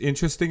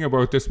interesting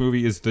about this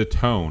movie is the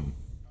tone.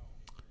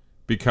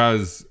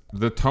 Because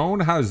the tone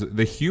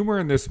the humor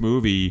in this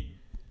movie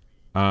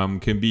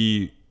can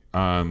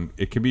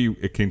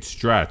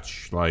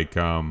stretch, like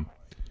the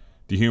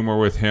humor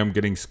with him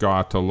getting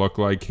Scott to look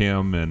like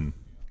him, and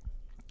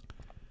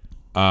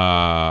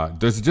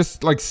there's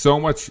just like so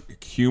much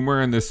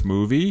humor in this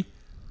movie,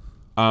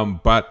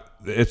 but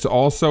it's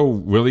also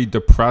really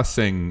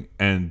depressing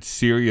and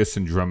serious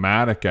and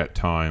dramatic at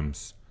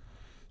times.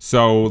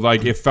 So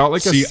like it felt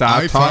like a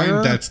satire. I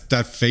find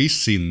that face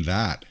scene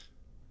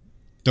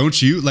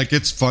don't you? Like,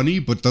 it's funny,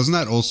 but doesn't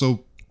that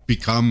also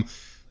become,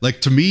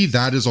 like, to me,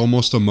 that is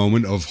almost a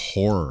moment of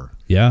horror.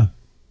 Yeah.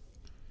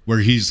 Where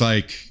he's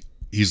like,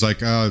 he's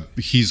going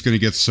to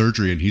get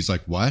surgery, and he's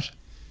like, what?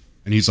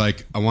 And he's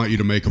like, I want you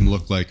to make him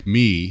look like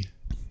me.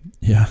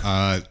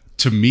 Yeah.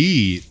 To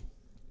me,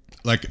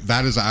 like,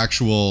 that is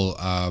actual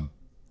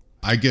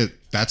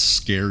that's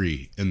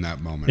scary in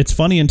that moment. It's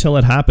funny until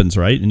it happens,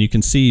 right? And you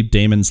can see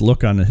Damon's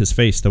look on his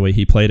face, the way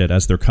he played it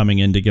as they're coming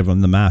in to give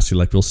him the mask. You're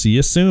like, we'll see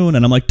you soon.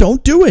 And I'm like,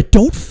 don't do it.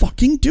 Don't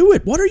fucking do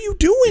it. What are you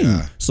doing?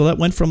 Yeah. So that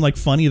went from like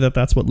funny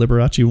that's what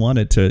Liberace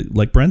wanted to,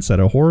 like Brent said,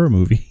 a horror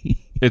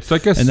movie. It's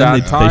like a and satire.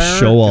 Then they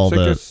show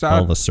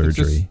all the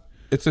surgery.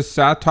 It's a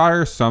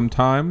satire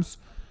sometimes,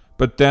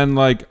 but then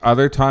like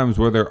other times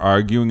where they're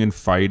arguing and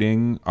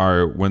fighting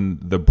are when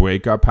the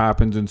breakup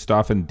happens and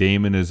stuff, and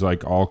Damon is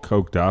like all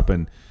coked up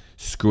and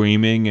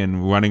screaming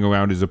and running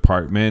around his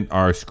apartment,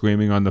 or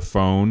screaming on the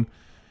phone,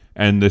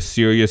 and the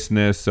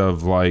seriousness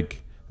of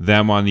like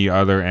them on the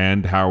other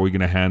end. How are we going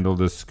to handle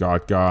this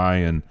Scott guy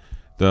and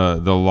the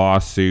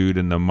lawsuit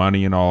and the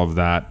money and all of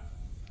that?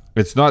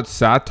 It's not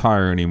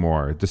satire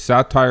anymore. The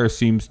satire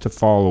seems to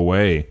fall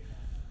away.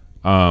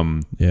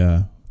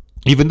 Yeah.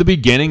 Even the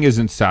beginning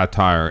isn't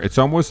satire. It's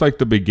almost like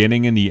the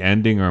beginning and the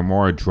ending are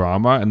more a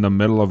drama, and the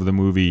middle of the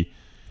movie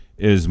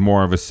is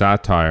more of a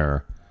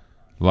satire,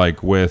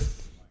 like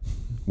with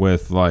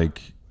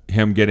like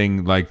him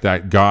getting like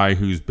that guy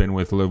who's been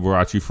with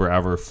Liberace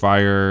forever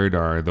fired,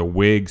 or the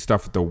wig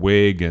stuff with the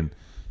wig, and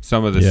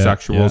some of the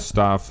sexual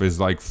stuff is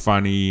like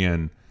funny,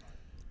 and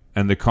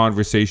the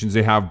conversations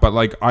they have. But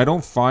like, I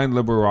don't find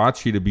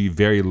Liberace to be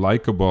very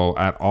likable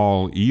at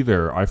all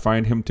either. I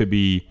find him to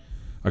be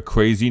a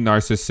crazy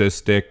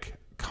narcissistic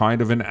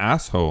kind of an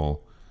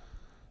asshole.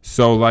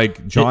 So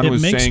like John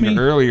was saying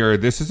earlier,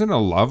 this isn't a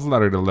love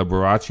letter to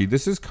Liberace.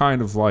 This is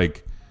kind of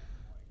like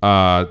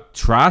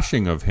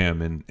trashing of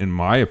him, in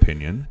my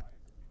opinion.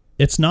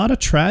 It's not a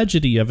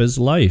tragedy of his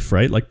life,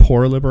 right? Like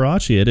poor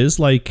Liberace. It is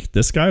like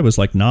this guy was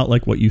like not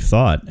like what you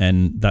thought,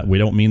 and that we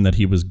don't mean that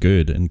he was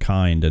good and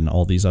kind and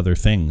all these other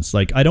things.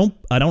 Like I don't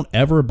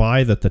ever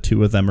buy that the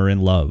two of them are in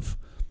love.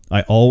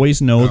 I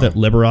always know that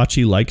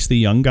Liberace likes the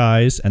young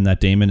guys, and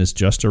that Damon is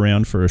just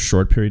around for a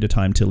short period of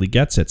time till he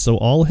gets it. So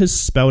all his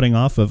spouting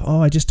off of,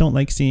 I just don't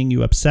like seeing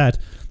you upset,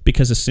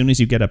 because as soon as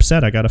you get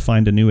upset, I got to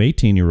find a new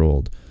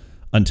 18-year-old.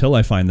 Until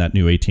I find that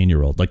new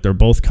 18-year-old. Like, they're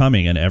both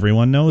coming, and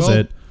everyone knows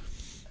it.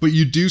 But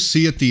you do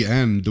see at the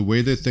end, the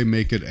way that they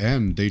make it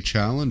end, they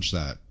challenge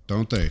that,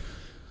 don't they?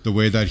 The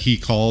way that he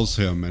calls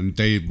him, and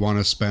they want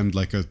to spend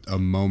like a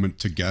moment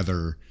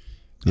together.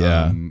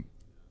 Yeah.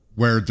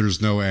 Where there's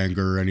no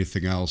anger or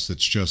anything else.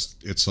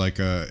 It's like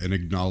an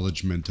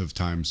acknowledgement of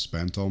time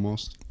spent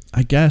almost.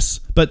 I guess.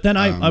 But then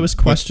I was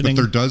questioning.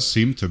 But there does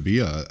seem to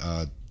be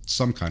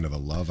some kind of a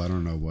love. I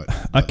don't know what.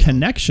 A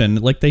connection.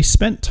 Like they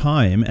spent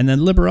time, and then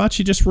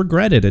Liberace just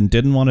regretted and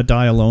didn't want to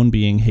die alone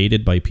being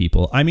hated by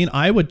people. I mean,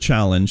 I would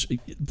challenge.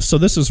 So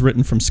this is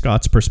written from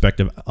Scott's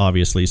perspective,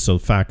 obviously. So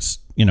facts,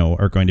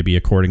 are going to be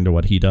according to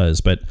what he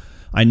does. But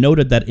I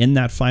noted that in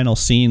that final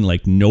scene,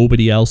 like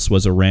nobody else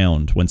was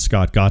around when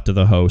Scott got to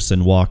the house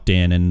and walked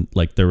in, and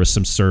like there was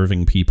some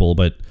serving people,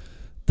 but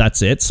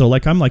that's it. So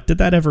like, I'm like, did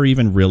that ever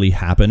even really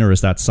happen? Or is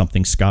that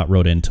something Scott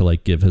wrote in to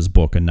like give his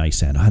book a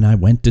nice end? And I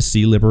went to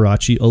see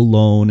Liberace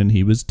alone and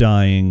he was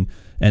dying.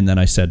 And then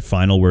I said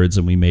final words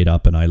and we made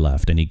up and I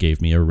left and he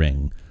gave me a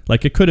ring.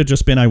 Like it could have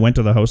just been, I went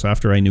to the house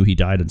after I knew he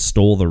died and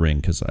stole the ring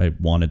because I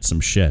wanted some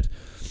shit.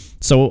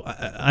 So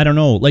I don't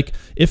know, like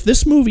if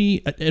this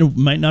movie, it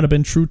might not have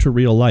been true to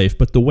real life,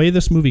 but the way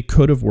this movie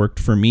could have worked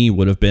for me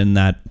would have been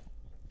that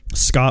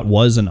Scott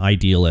was an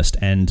idealist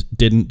and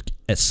didn't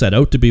set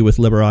out to be with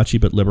Liberace,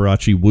 but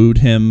Liberace wooed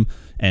him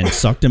and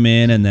sucked him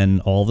in and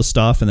then all the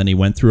stuff. And then he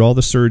went through all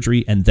the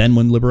surgery. And then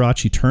when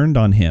Liberace turned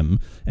on him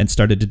and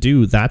started to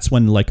do, that's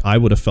when like I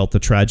would have felt the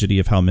tragedy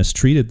of how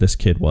mistreated this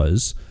kid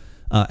was.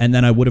 And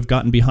then I would have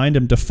gotten behind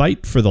him to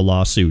fight for the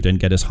lawsuit and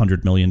get his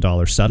 $100 million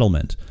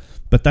settlement.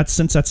 But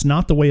since that's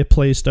not the way it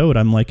plays out,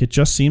 I'm like, it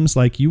just seems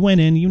like you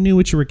went in, you knew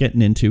what you were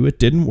getting into, it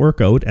didn't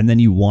work out, and then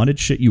you wanted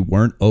shit you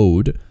weren't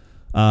owed,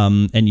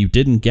 and you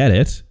didn't get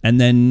it,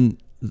 and then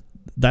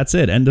that's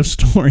it. End of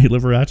story.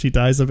 Liberace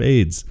dies of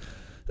AIDS.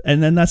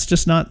 And then that's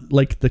just not,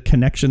 like, the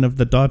connection of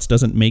the dots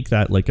doesn't make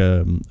that, like,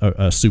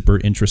 a super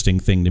interesting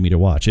thing to me to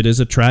watch. It is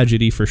a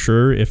tragedy for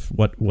sure if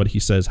what he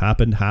says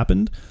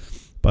happened,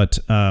 but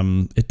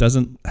it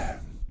doesn't...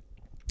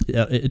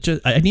 Yeah,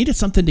 I needed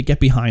something to get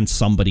behind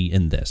somebody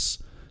in this.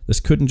 This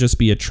couldn't just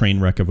be a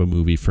train wreck of a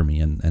movie for me,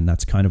 and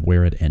that's kind of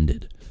where it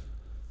ended.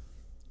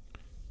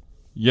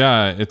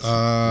 Yeah, it's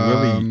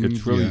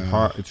really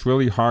hard. It's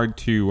really hard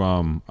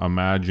to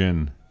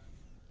imagine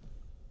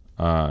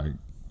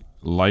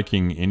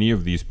liking any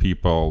of these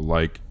people.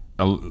 Like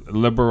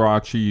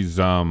Liberace's.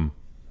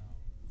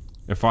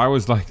 If I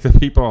was like the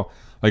people,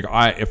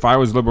 if I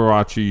was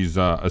Liberace's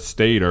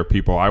estate or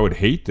people, I would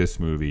hate this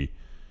movie.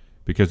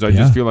 Because I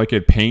just feel like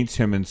it paints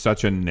him in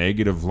such a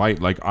negative light.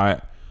 Like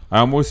I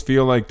almost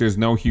feel like there's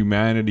no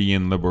humanity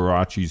in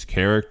Liberace's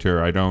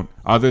character. I don't,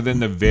 other than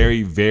the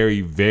very,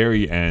 very,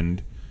 very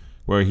end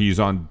where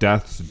he's on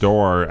death's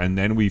door and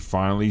then we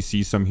finally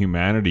see some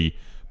humanity.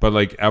 But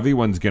like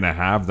everyone's gonna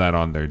have that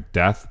on their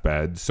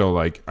deathbed, so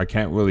like I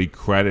can't really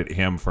credit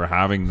him for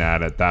having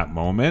that at that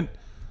moment.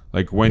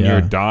 Like when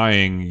you're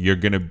dying, you're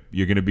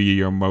gonna be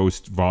your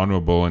most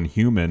vulnerable and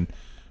human.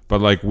 But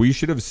like, we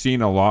should have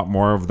seen a lot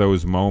more of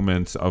those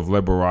moments of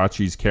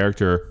Liberace's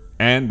character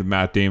and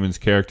Matt Damon's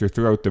character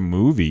throughout the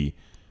movie.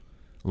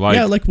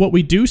 Like what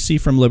we do see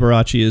from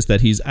Liberace is that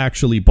he's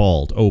actually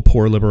bald. Oh,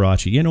 poor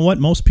Liberace. You know what?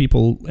 Most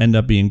people end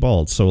up being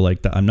bald. So like,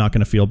 I'm not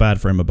going to feel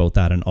bad for him about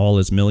that and all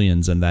his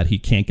millions and that he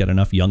can't get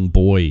enough young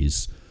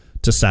boys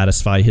to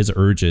satisfy his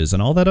urges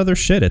and all that other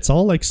shit. It's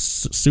all like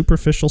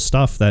superficial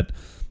stuff that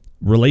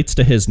relates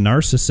to his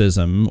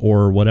narcissism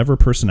or whatever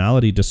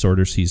personality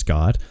disorders he's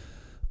got.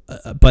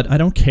 But I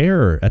don't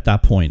care at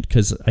that point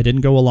because I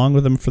didn't go along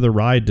with him for the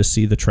ride to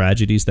see the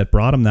tragedies that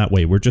brought him that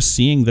way. We're just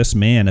seeing this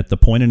man at the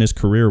point in his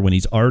career when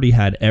he's already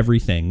had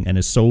everything and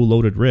is so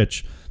loaded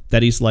rich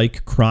that he's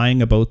like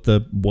crying about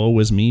the woe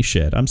is me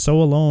shit. I'm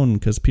so alone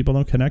because people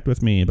don't connect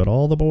with me, but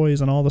all the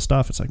boys and all the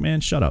stuff. It's like,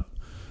 man, shut up.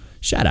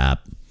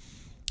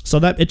 So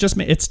that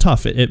it's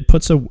tough. It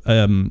puts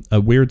a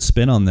weird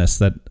spin on this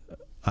that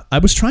I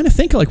was trying to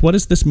think like, what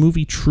is this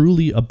movie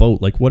truly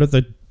about? Like, what are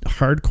the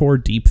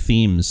hardcore deep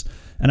themes?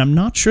 And I'm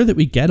not sure that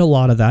we get a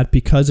lot of that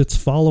because it's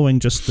following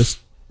just this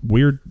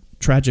weird,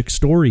 tragic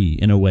story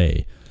in a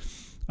way.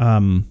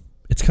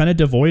 It's kind of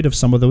devoid of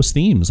some of those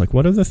themes. Like,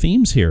 what are the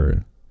themes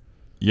here?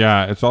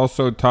 Yeah, it's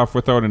also tough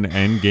without an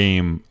end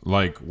game.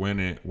 Like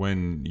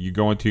when you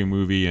go into a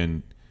movie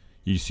and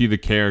you see the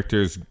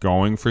characters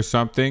going for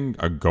something,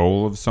 a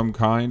goal of some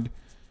kind.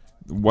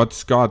 What's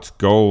Scott's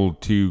goal?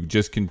 To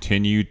just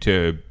continue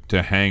to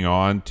hang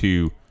on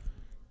to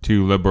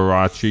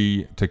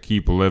Liberace, to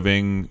keep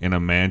living in a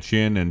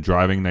mansion and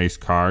driving nice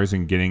cars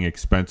and getting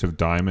expensive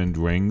diamond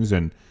rings.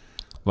 And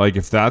like,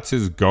 if that's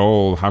his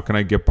goal, how can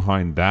I get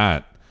behind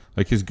that?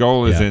 Like, his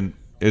goal isn't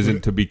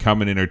to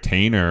become an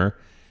entertainer.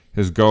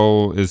 His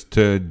goal is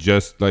to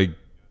just like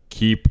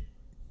keep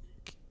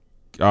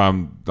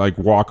like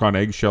walk on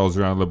eggshells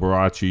around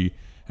Liberace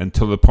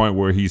until the point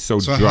where he's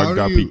so drugged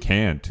up he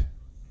can't.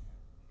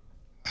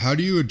 How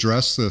do you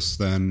address this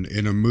then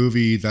in a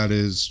movie that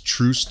is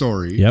true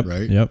story,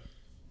 right? Yep.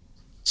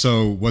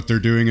 So what they're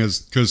doing is,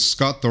 because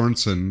Scott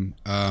Thornton,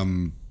 I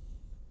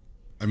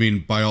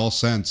mean, by all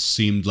sense,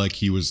 seemed like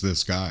he was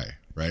this guy,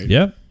 right?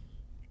 Yep.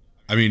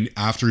 I mean,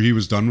 after he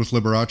was done with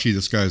Liberace,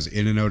 this guy's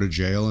in and out of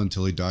jail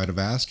until he died of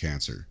ass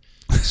cancer.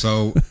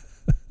 So...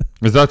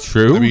 Is that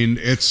true? I mean,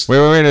 it's...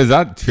 Wait, is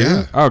that true?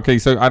 Yeah. Okay,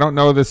 so I don't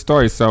know this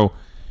story. So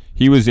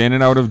he was in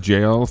and out of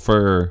jail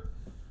for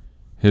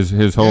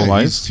his whole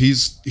life? He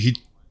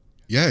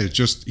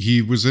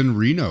was in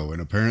Reno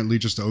and apparently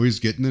just always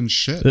getting in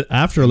shit.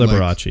 After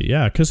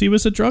Liberace, because he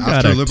was a drug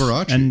addict. After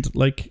Liberace. And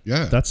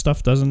that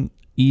stuff doesn't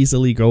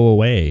easily go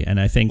away.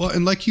 And I think... Well,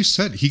 and like you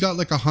said, he got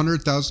like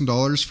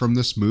 $100,000 from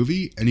this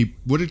movie. And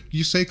what did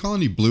you say, Colin?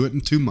 He blew it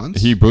in 2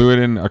 months? He blew it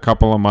in a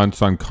couple of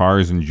months on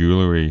cars and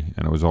jewelry,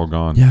 and it was all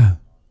gone.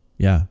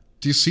 Yeah.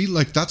 Do you see,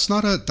 like,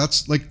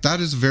 that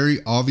is very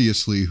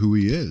obviously who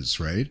he is,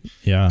 right?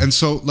 Yeah. And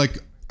so, like,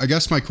 I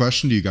guess my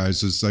question to you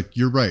guys is, like,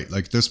 you're right.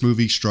 Like, this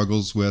movie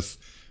struggles with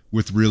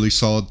really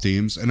solid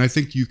themes. And I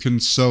think you can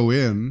sew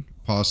in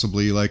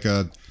possibly like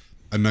a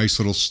nice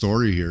little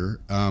story here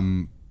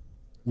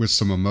with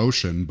some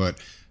emotion. But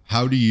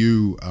how do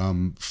you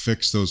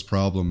fix those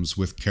problems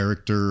with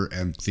character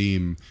and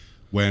theme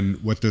when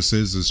what this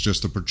is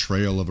just a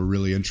portrayal of a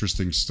really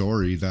interesting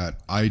story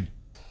that I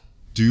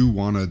do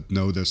want to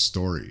know this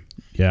story?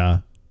 Yeah.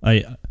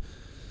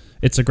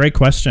 It's a great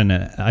question.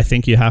 I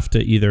think you have to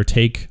either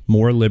take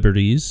more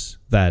liberties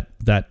that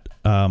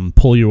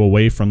pull you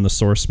away from the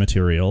source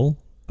material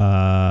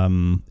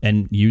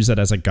and use it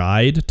as a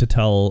guide to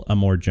tell a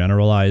more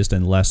generalized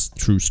and less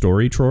true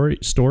story,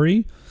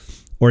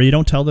 or you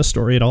don't tell the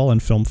story at all in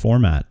film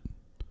format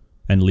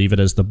and leave it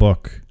as the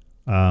book.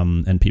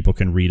 And people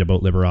can read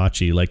about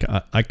Liberace. Like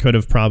I could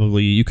have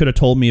you could have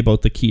told me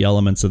about the key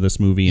elements of this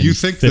movie in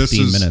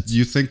 15 minutes.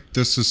 You think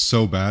this is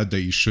so bad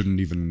that you shouldn't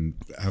even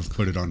have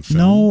put it on film?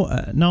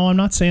 No, I'm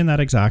not saying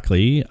that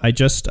exactly.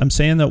 I'm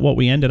saying that what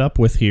we ended up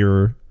with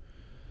here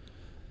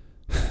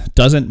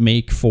doesn't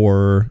make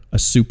for a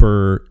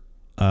super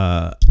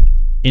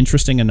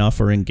interesting enough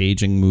or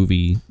engaging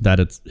movie that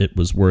it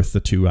was worth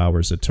the 2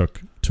 hours it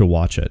took to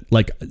watch it.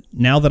 Like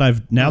now that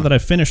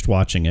I've finished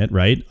watching it,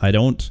 right? I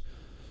don't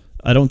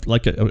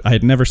like it. I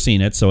had never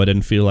seen it, so I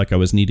didn't feel like I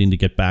was needing to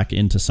get back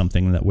into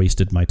something that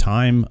wasted my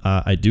time.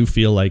 I do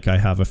feel like I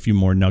have a few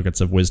more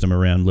nuggets of wisdom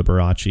around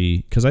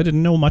Liberace because I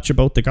didn't know much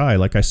about the guy.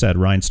 Like I said,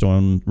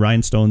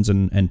 rhinestones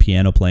and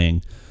piano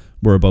playing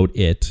were about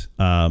it.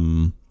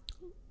 But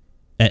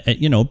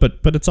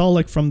it's all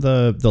like from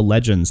the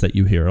legends that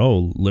you hear.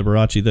 Oh,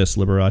 Liberace this,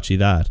 Liberace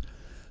that.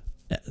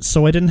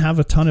 So I didn't have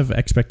a ton of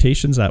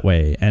expectations that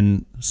way.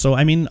 And so,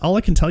 I mean, all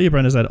I can tell you,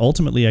 Brent, is that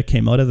ultimately I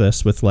came out of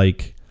this with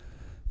like,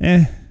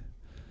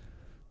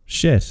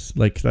 shit.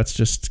 Like, that's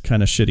just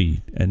kind of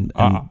shitty and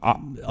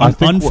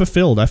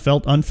unfulfilled. I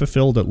felt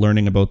unfulfilled at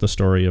learning about the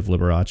story of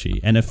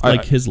Liberace. And if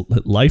his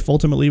life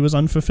ultimately was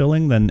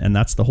unfulfilling, and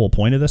that's the whole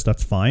point of this,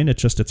 that's fine.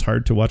 It's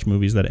hard to watch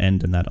movies that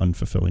end in that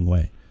unfulfilling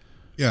way.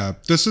 Yeah,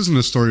 this isn't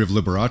a story of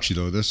Liberace,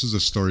 though. This is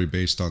a story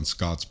based on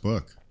Scott's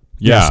book.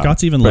 Yeah,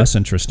 Scott's even less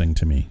interesting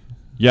to me.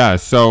 Yeah,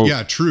 so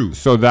yeah, true.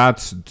 So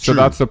that's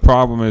the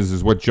problem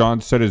is what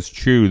John said is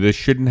true. This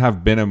shouldn't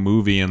have been a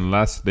movie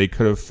unless they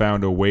could have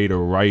found a way to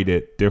write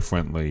it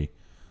differently.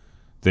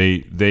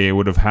 They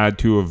would have had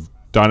to have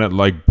done it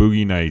like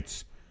Boogie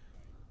Nights,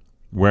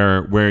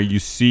 where you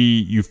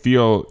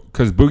feel,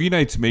 because Boogie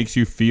Nights makes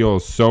you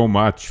feel so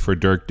much for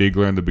Dirk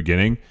Diggler in the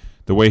beginning,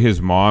 the way his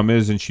mom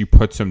is and she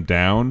puts him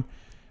down.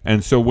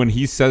 And so when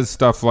he says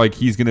stuff like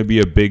he's going to be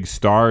a big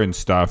star and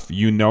stuff,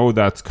 you know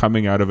that's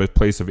coming out of a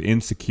place of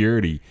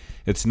insecurity.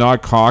 It's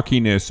not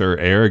cockiness or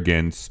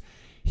arrogance.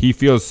 He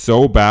feels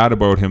so bad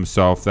about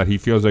himself that he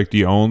feels like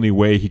the only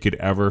way he could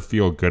ever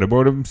feel good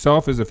about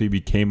himself is if he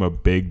became a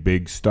big,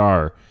 big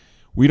star.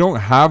 We don't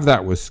have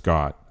that with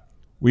Scott.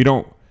 We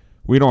don't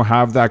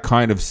have that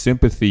kind of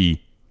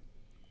sympathy,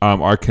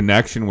 our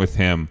connection with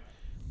him.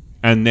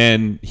 And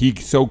then he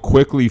so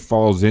quickly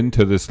falls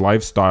into this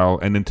lifestyle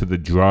and into the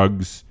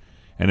drugs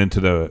and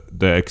into the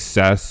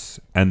excess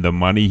and the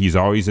money. He's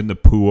always in the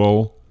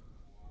pool.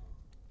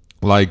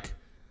 Like,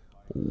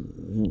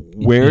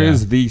 where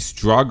is the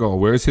struggle?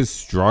 Where's his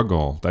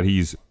struggle that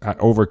he's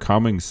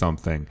overcoming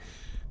something?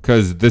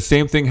 Because the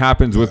same thing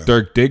happens with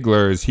Dirk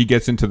Diggler is he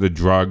gets into the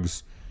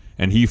drugs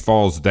and he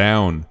falls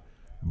down.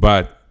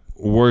 But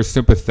we're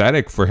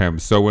sympathetic for him,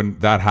 so when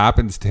that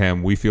happens to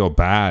him, we feel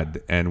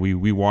bad, and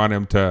we want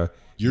him to.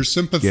 You're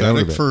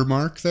sympathetic for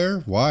Mark there?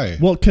 Why?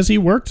 Well, because he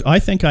worked. I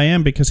think I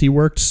am, because he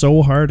worked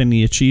so hard and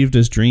he achieved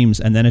his dreams,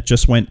 and then it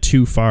just went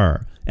too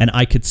far. And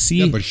I could see.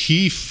 Yeah, but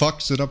he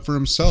fucks it up for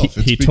himself.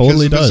 He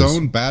totally does. His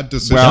own bad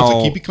decisions. Well,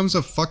 like, he becomes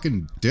a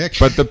fucking dick.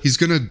 But he's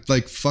gonna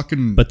like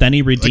fucking. But then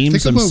he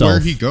redeems think himself. About where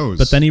he goes.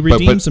 But then he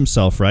redeems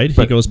himself, right?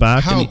 He goes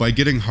back. How? By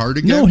getting hard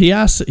again? No, he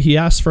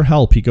asks for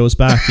help. He goes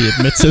back. He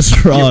admits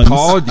his wrongs.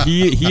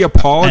 He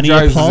apologizes.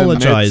 And he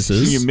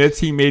apologizes. He admits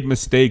he made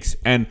mistakes,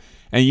 and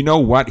you know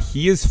what?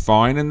 He is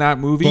fine in that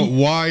movie. But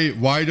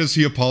why does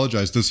he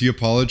apologize? Does he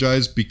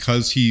apologize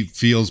because he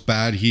feels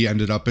bad he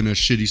ended up in a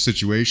shitty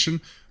situation?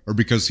 Or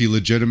because he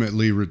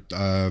legitimately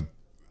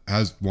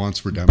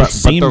wants redemption? It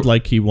seemed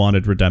like he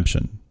wanted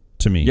redemption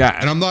to me. Yeah,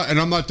 and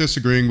I'm not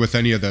disagreeing with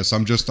any of this.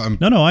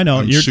 No, I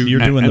know you're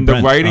doing and the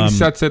Brent. Writing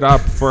sets it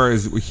up for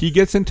he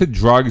gets into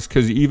drugs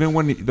because even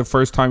when the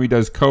first time he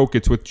does coke,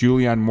 it's with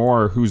Julianne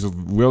Moore, who's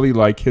really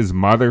like his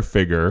mother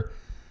figure,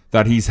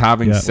 that he's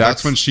having sex.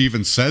 That's when she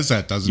even says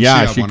that, doesn't she?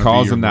 Yeah, she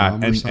calls him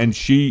that, and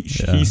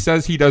he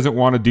says he doesn't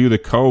want to do the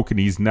coke and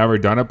he's never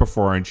done it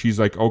before, and she's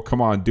like, "Oh, come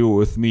on, do it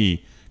with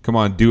me. Come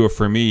on, do it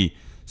for me."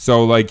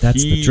 So like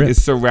he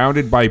is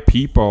surrounded by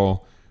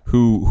people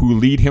who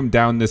lead him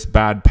down this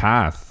bad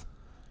path.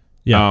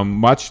 Yeah.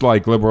 Much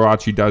like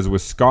Liberace does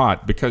with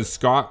Scott, because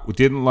Scott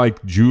didn't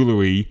like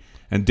jewelry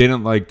and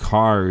didn't like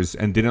cars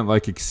and didn't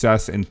like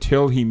excess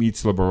until he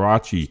meets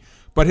Liberace.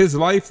 But his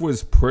life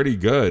was pretty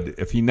good.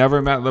 If he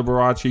never met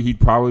Liberace,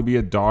 he'd probably be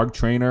a dog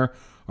trainer,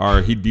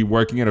 or he'd be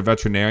working at a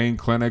veterinarian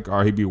clinic,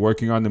 or he'd be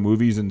working on the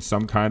movies in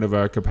some kind of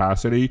a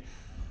capacity.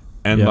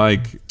 And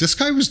like, this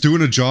guy was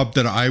doing a job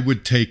that I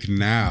would take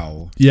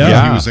now.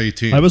 Yeah, when he was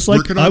 18. I was like,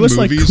 working on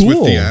movies cool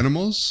with the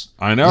animals.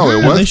 I know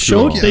it was. They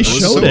showed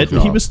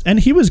it.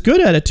 He was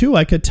good at it too.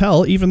 I could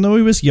tell, even though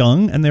he was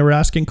young, and they were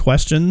asking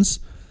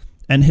questions,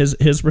 and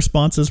his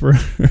responses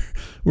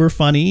were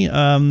funny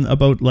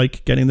about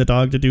like getting the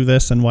dog to do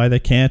this and why they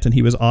can't. And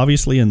he was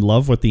obviously in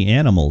love with the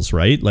animals,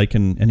 right? Like,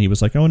 and he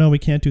was like, "Oh no, we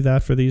can't do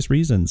that for these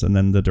reasons." And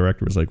then the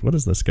director was like, "What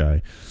is this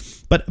guy?"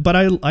 But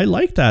I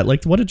like that.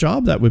 Like, what a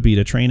job that would be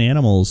to train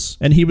animals.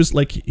 And he was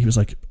like,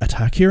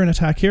 attack here and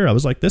attack here. I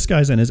was like, this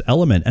guy's in his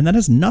element, and that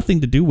has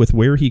nothing to do with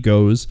where he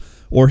goes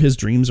or his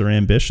dreams or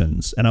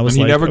ambitions. And I was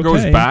he like, never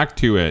goes back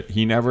to it.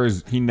 He's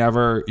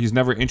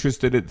never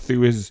interested in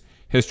through his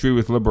history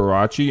with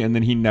Liberace, and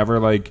then he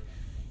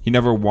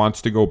never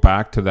wants to go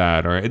back to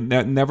that, or it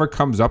never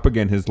comes up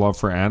again. His love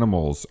for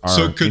animals.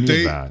 So could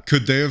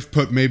they have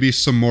put maybe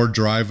some more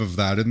drive of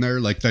that in there,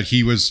 like that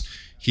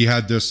he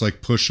had this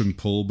like push and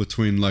pull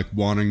between like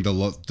wanting the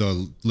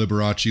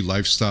Liberace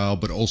lifestyle,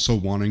 but also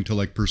wanting to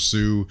like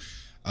pursue,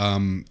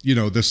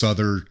 this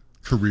other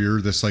career,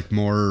 this like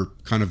more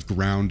kind of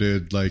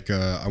grounded, like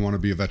I want to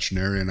be a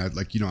veterinarian.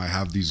 I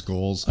have these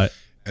goals.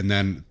 And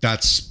then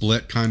that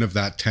split, kind of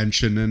that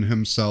tension in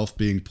himself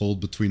being pulled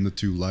between the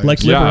two lives. Like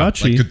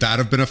Liberace. Like, could that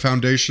have been a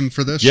foundation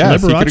for this? Yeah,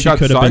 Liberace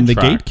could have been the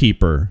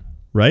gatekeeper.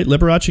 Right?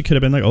 Liberace could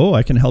have been like, "Oh,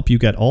 I can help you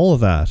get all of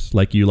that.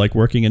 Like, you like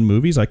working in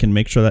movies, I can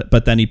make sure that."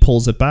 But then he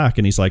pulls it back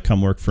and he's like,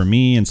 "Come work for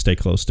me and stay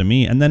close to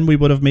me." And then we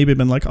would have maybe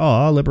been like,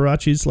 "Oh,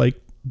 Liberace's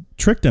like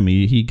tricked him.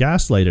 He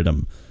gaslighted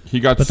him." He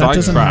got but that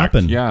doesn't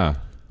happen. Yeah.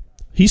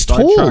 He's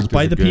told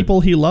by the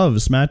people he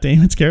loves, Matt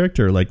Damon's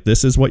character, like,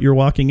 this is what you're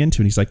walking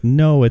into. And he's like,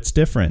 "No, it's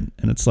different."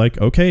 And it's like,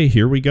 okay,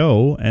 here we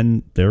go.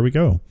 And there we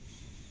go.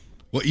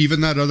 Well,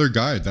 even that other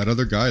guy, the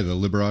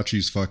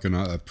Liberace's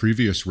fucking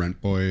previous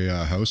rent boy,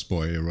 house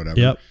boy or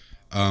whatever,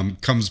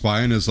 comes by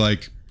and is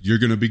like, "You're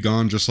going to be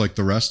gone just like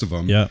the rest of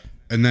them." Yeah.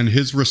 And then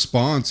his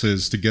response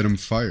is to get him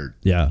fired.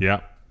 Yeah. Yeah.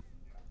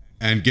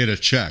 And get a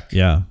check.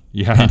 Yeah.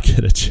 Yeah. And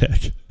get a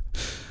check.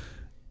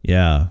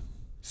 Yeah.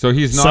 So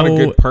he's not a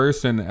good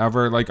person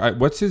ever. Like,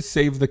 what's his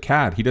save the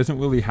cat? He doesn't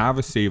really have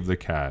a save the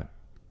cat.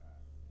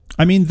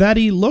 I mean, that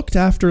he looked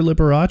after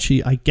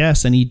Liberace, I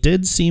guess, and he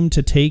did seem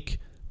to take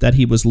that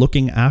he was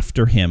looking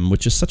after him,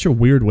 which is such a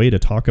weird way to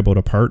talk about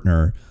a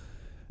partner.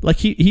 Like,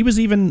 he was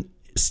even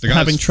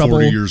having trouble.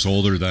 40 years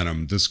older than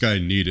him. This guy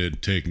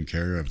needed taken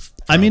care of.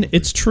 Probably. I mean,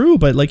 it's true,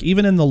 but like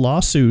even in the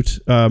lawsuit,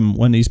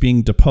 when he's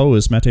being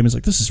deposed, Matt Damon's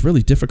like, this is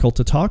really difficult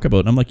to talk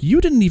about. And I'm like,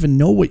 you didn't even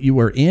know what you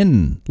were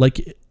in.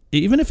 Like,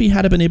 even if he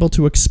had been able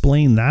to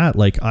explain that,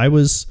 like I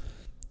was,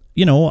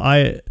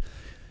 the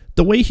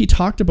way he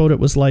talked about it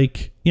was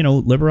like,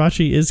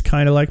 Liberace is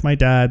kind of like my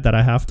dad that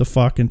I have to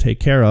fuck and take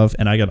care of,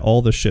 and I get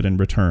all the shit in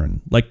return.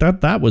 Like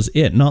that was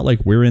it. Not like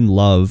we're in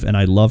love and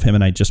I love him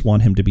and I just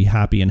want him to be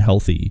happy and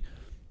healthy.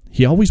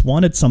 He always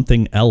wanted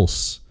something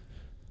else.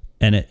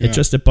 And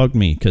it bugged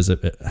me because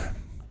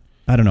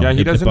I don't know. Yeah,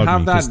 he doesn't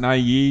have that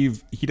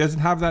naive. He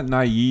doesn't have that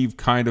naive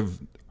kind of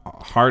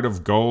heart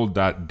of gold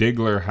that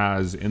Diggler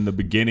has in the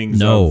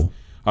beginnings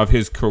of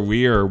his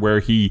career, where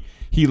he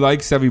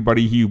likes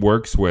everybody he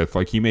works with.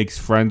 Like, he makes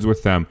friends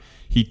with them.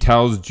 He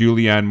tells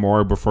Julianne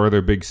Moore before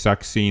their big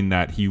sex scene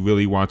that he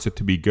really wants it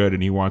to be good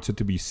and he wants it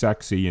to be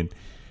sexy,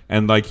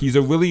 and like he's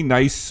a really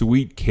nice,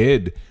 sweet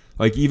kid.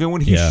 Like, even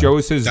when he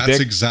shows his dick... That's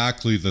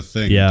exactly the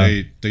thing.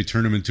 Yeah. They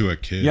turn him into a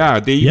kid. Yeah,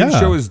 they even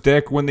show his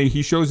dick when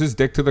he shows his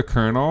dick to the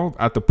Colonel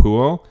at the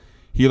pool.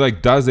 He,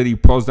 like, does it. He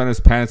pulls down his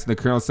pants, and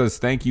the Colonel says,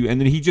 thank you.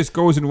 And then he just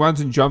goes and runs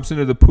and jumps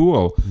into the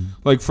pool.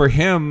 Like, for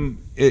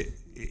him,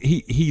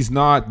 he's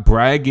not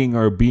bragging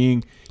or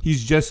being...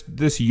 He's just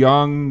this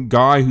young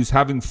guy who's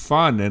having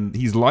fun, and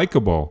he's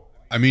likable.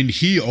 I mean,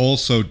 he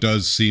also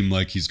does seem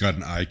like he's got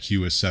an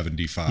IQ of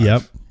 75.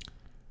 Yep.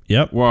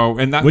 Well,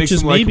 and that makes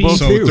him likable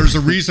so too. There's a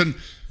reason.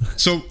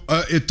 So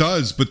it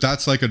does, but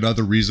that's like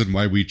another reason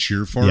why we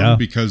cheer for him,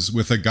 because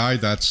with a guy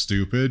that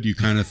stupid, you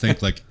kind of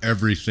think like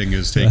everything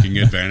is taking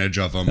advantage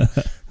of him,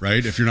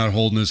 right? If you're not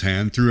holding his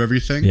hand through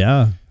everything.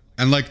 Yeah.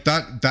 And like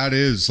that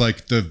is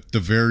like the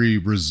very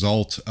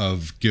result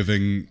of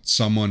giving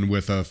someone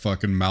with a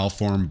fucking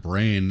malformed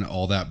brain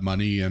all that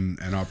money and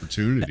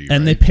opportunity.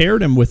 And they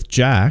paired him with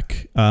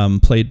Jack,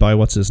 played by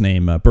what's his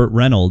name, Burt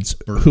Reynolds,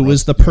 who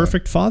was the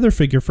perfect father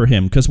figure for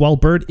him. Because while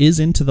Burt is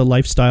into the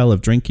lifestyle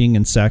of drinking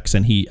and sex,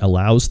 and he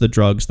allows the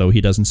drugs, though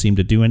he doesn't seem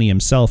to do any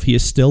himself, he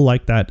is still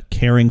like that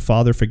caring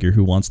father figure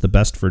who wants the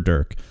best for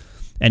Dirk.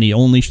 And he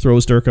only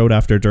throws Dirk out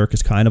after Dirk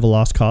is kind of a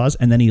lost cause,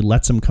 and then he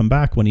lets him come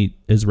back when he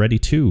is ready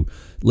to.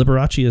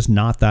 Liberace is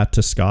not that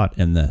to Scott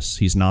in this.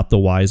 He's not the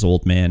wise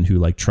old man who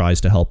like tries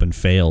to help and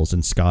fails,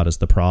 and Scott is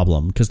the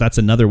problem. Because that's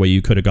another way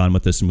you could have gone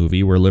with this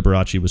movie, where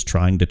Liberace was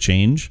trying to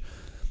change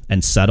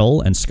and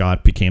settle, and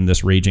Scott became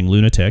this raging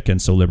lunatic,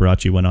 and so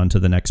Liberace went on to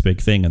the next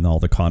big thing and all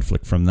the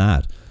conflict from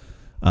that.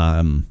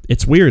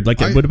 It's weird. Like,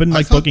 it would have been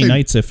like Boogie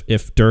Nights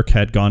if Dirk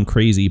had gone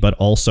crazy, but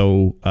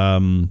also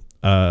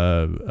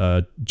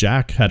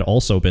Jack had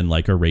also been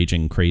like a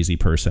raging crazy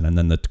person, and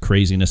then the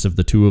craziness of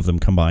the two of them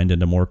combined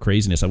into more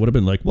craziness. I would have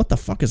been like, what the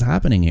fuck is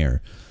happening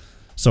here?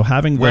 So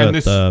having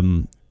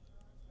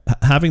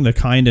having the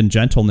kind and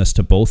gentleness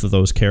to both of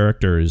those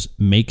characters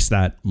makes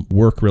that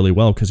work really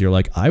well, because you're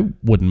like, I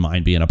wouldn't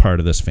mind being a part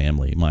of this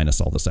family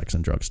minus all the sex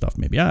and drug stuff.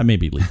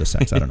 Maybe leave the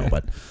sex, I don't know,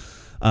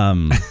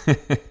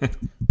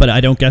 but I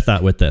don't get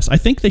that with this. I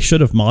think they should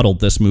have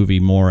modeled this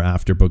movie more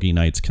after Boogie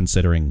Nights,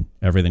 considering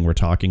everything we're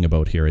talking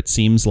about here. It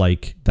seems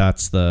like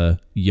that's the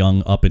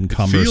young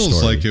up-and-comer story.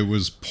 Feels like it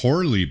was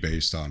poorly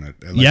based on it.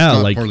 Like,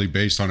 not poorly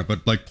based on it,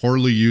 but like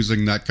poorly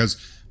using that, because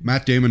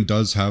Matt Damon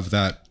does have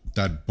that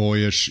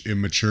boyish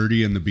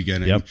immaturity in the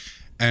beginning. Yep.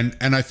 And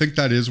I think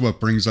that is what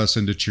brings us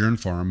into cheering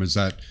for him, is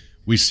that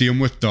we see him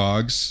with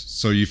dogs,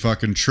 so you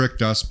fucking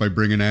tricked us by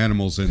bringing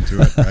animals into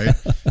it, right?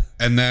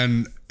 and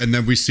then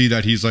we see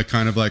that he's like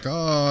kind of like,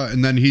 oh,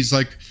 and then he's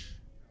like,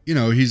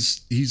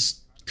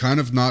 he's kind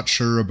of not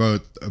sure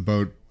about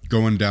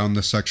going down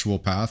the sexual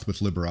path with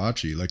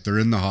Liberace. Like, they're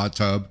in the hot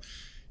tub,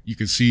 you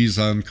can see he's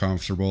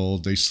uncomfortable,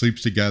 they sleep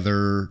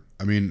together.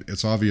 I mean,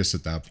 it's obvious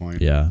at that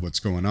point what's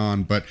going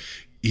on, but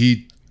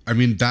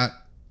that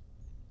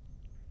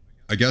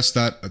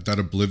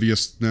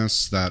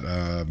obliviousness,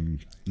 that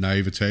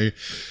naivete,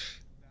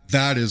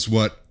 that is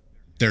what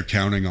they're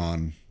counting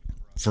on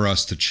for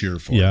us to cheer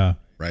for. Yeah.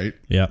 Right?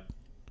 Yeah.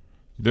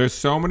 There's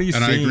so many scenes.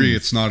 And I agree,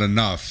 it's not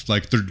enough.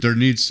 Like, there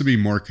needs to be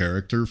more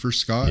character for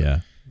Scott.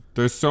 Yeah.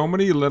 There's so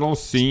many little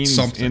scenes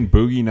in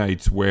Boogie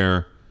Nights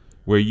where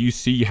you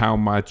see how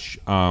much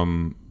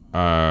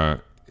the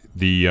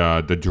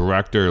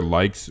director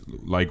likes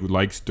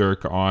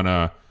Dirk on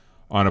a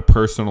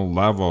personal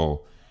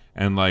level,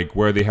 and like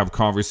where they have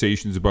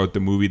conversations about the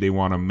movie they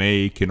want to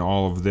make and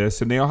all of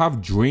this, and they all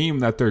have dream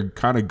that they're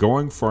kind of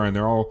going for, and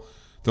they're all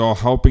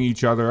helping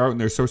each other out, and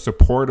they're so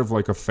supportive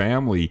like a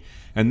family.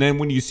 And then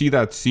when you see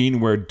that scene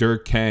where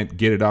Dirk can't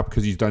get it up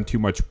because he's done too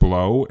much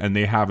blow, and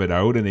they have it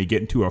out and they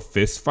get into a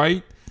fist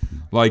fight,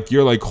 like,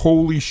 you're like,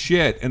 holy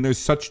shit, and there's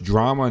such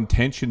drama and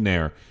tension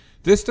there.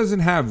 This doesn't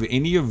have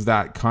any of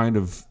that kind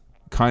of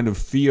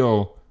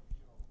feel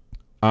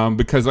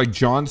Because like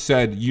John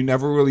said, you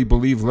never really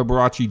believe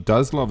Liberace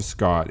does love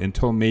Scott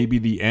until maybe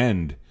the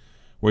end,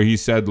 where he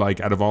said,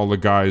 like, out of all the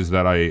guys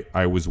that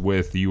I was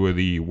with, you were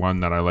the one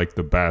that I liked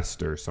the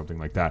best, or something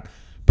like that.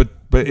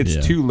 But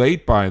it's too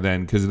late by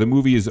then, because the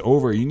movie is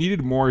over. You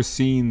needed more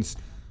scenes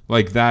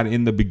like that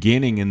in the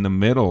beginning, in the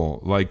middle,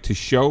 like to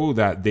show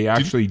that they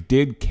actually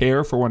did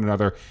care for one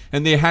another,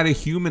 and they had a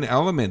human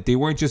element. They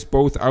weren't just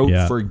both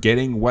out for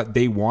getting what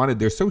they wanted.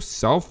 They're so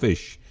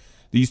selfish.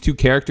 These two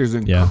characters are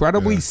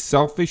incredibly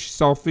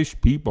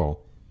selfish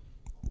people.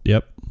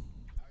 Yep.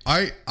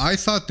 I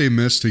thought they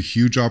missed a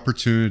huge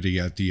opportunity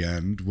at the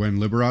end when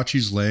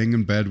Liberace's laying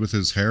in bed with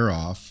his hair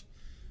off.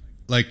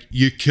 Like,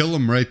 you kill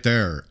him right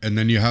there, and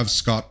then you have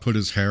Scott put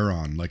his hair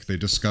on, like they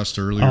discussed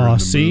earlier in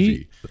the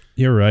movie.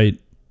 You're right.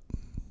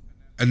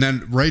 And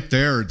then right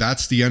there,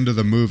 that's the end of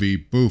the movie.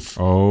 Boof.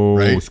 Oh,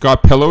 right?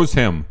 Scott pillows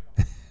him.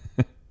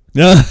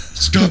 Yeah.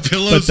 Scott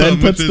pillows then him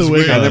puts with the his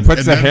wig wig. on. And then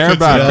puts the hair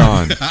back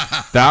on.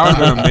 That would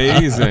have been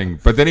amazing.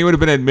 But then he would have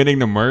been admitting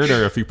the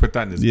murder if he put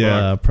that in his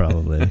book.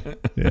 Probably.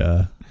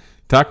 Yeah.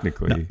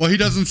 Technically. Well, he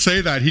doesn't say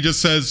that. He just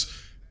says,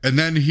 and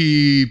then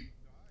he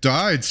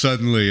died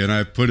suddenly, and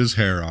I put his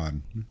hair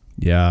on.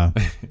 Yeah.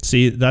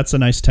 See, that's a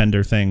nice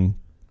tender thing.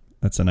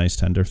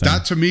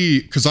 That to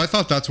me, because I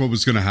thought that's what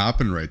was going to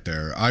happen right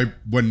there.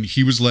 When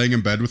he was laying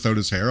in bed without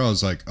his hair, I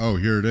was like, oh,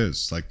 here it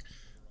is. Like,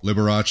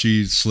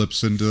 Liberace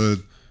slips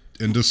into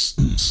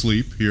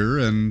sleep here,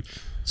 and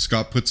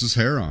Scott puts his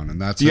hair on,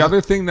 and that's the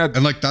other thing that,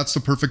 and like that's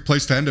the perfect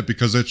place to end it,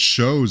 because it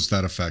shows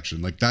that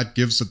affection. Like, that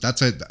gives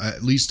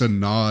at least a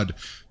nod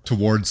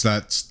towards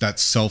that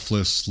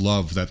selfless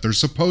love that they're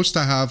supposed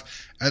to have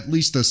at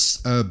least a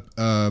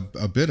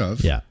bit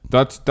of. Yeah.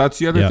 That's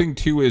the other thing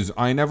too, is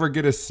I never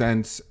get a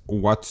sense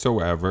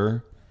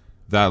whatsoever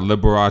that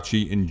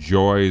Liberace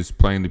enjoys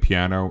playing the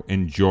piano,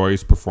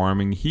 enjoys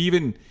performing.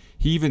 He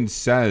even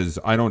says,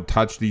 I don't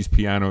touch these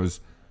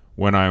pianos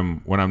when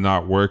I'm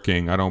not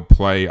working. I don't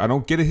play. I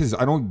don't get his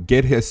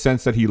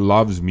sense that he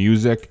loves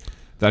music,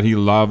 that he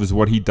loves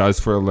what he does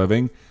for a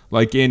living.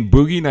 Like in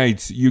Boogie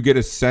Nights, you get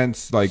a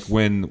sense, like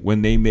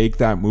when they make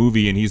that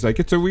movie, and he's like,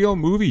 it's a real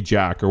movie,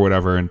 Jack, or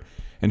whatever, and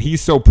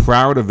he's so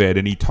proud of it,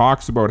 and he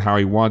talks about how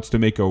he wants to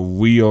make a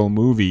real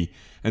movie.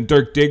 And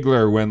Dirk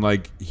Diggler, when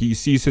like he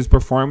sees his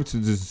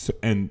performances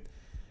and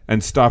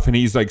stuff, and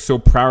he's like so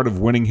proud of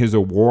winning his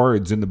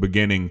awards in the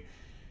beginning.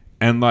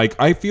 And like,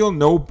 I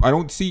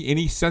don't see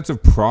any sense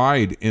of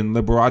pride in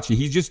Liberace.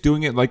 He's just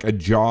doing it like a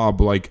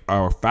job, like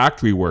a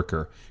factory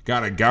worker.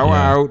 Gotta go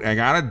out, I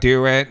gotta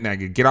do it, and I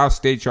can get off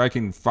stage so I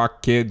can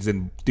fuck kids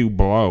and do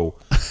blow.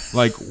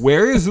 Like,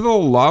 where is the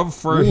love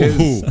for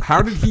his?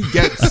 How did he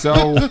get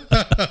so?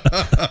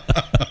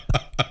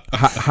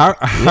 How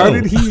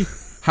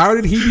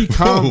did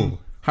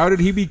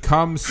he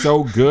become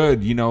so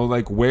good? You know,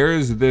 like, where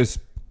is this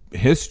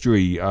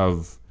history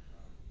of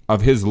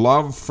his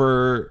love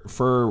for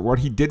what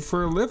he did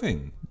for a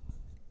living?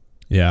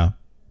 Yeah.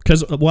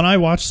 Because when I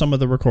watch some of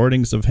the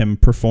recordings of him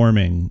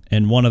performing,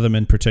 and one of them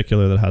in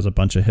particular that has a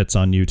bunch of hits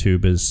on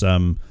YouTube is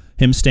him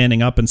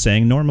standing up and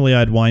saying, normally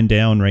I'd wind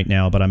down right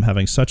now, but I'm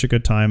having such a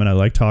good time and I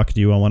like talking to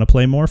you. I want to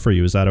play more for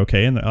you. Is that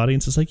okay? And the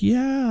audience is like,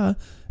 yeah.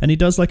 And he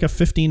does like a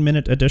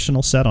 15-minute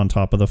additional set on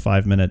top of the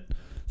 5-minute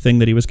thing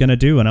that he was going to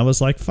do. And I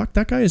was like, fuck,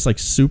 that guy is like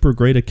super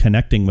great at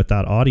connecting with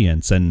that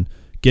audience and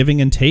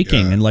giving and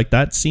taking. Yeah. And like,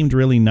 that seemed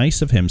really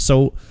nice of him.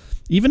 So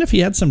even if he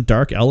had some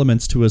dark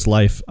elements to his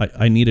life,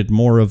 I needed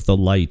more of the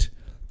light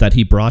that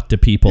he brought to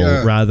people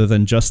rather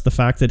than just the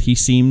fact that he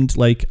seemed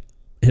like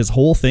his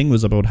whole thing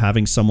was about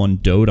having someone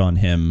dote on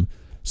him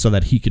so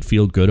that he could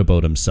feel good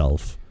about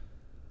himself.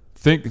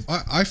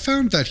 I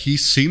found that he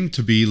seemed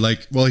to be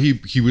like, well, he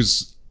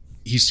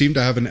seemed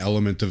to have an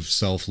element of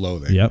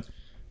self-loathing. Yep.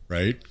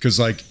 Right? Because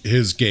like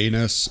his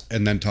gayness,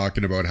 and then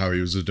talking about how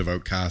he was a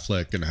devout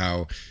Catholic and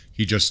how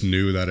he just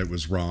knew that it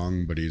was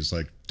wrong, but he's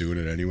like doing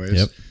it anyways.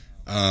 Yep.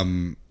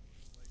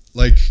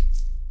 Like,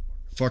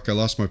 fuck, I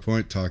lost my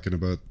point talking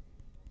about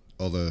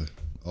all the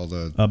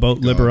about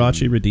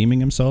Liberace redeeming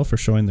himself or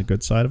showing the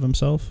good side of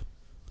himself.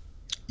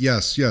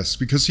 Yes,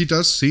 because he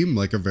does seem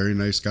like a very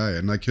nice guy,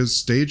 and like his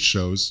stage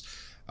shows,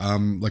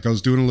 like I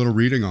was doing a little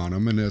reading on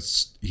him, and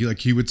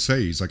he would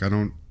say, he's like, I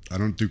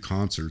don't do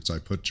concerts, I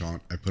put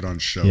on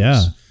shows.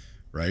 Yeah.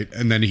 Right.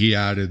 And then he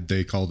added,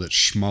 they called it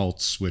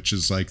schmaltz, which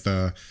is like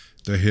the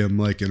him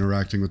like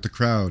interacting with the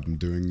crowd and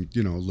doing,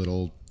 you know,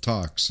 little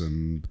talks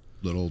and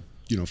little,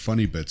 you know,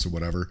 funny bits or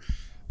whatever.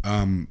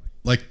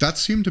 Like that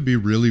seemed to be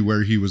really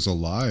where he was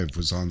alive,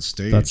 was on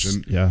stage.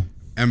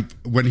 And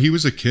when he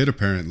was a kid,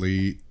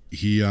 apparently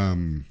he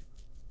had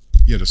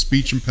a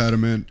speech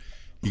impediment.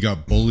 He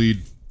got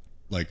bullied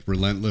like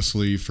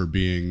relentlessly for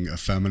being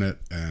effeminate,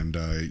 and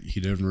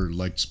he never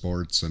liked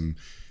sports, and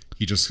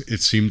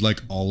it seemed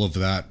like all of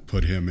that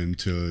put him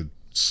into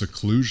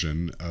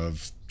seclusion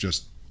of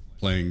just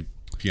playing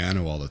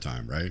piano all the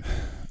time, right?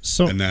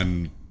 So, and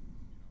then,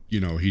 you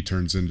know, he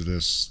turns into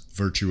this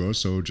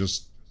virtuoso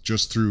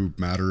just through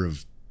matter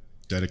of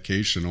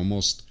dedication,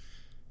 almost,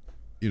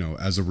 you know,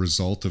 as a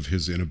result of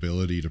his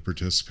inability to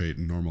participate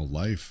in normal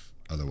life.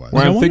 otherwise.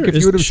 Well, I think wonder, if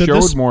you would have should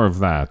showed this- more of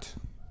that.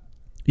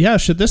 Yeah,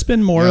 should this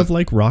been more Yeah. of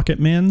like Rocket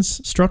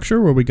Man's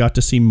structure, where we got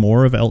to see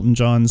more of Elton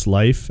John's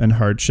life and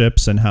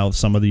hardships and how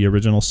some of the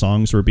original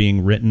songs were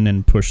being written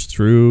and pushed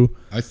through?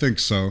 I think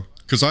so.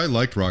 Because I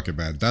liked Rocket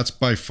Man. That's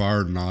by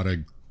far not a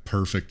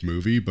perfect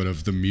movie, but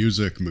of the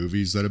music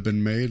movies that have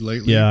been made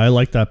lately, Yeah, I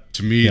like that.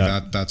 to me,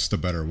 yeah. that's the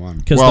better one.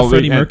 Because Well, the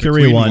Freddie and the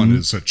Mercury Queen one,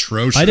 is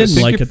atrocious. I didn't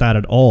think like if- it that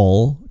at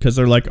all. Because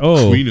they're like,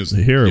 oh, Queen is-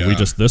 here we yeah.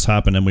 just this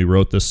happened and we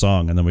wrote this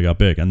song and then we got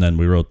big and then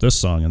we wrote this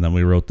song and then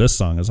we wrote this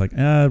song. It's like,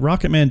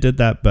 Rocket Man did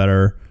that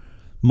better,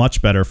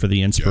 much better for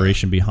the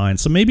inspiration behind.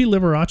 So maybe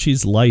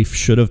Liberace's life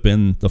should have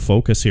been the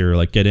focus here.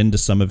 Like get into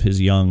some of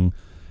his young,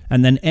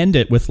 and then end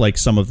it with like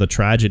some of the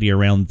tragedy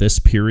around this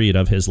period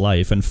of his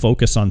life and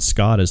focus on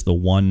Scott as the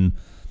one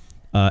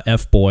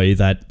F-boy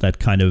that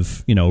kind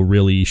of,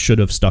 really should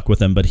have stuck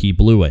with him, but he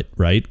blew it,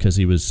 right? Because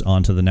he was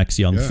on to the next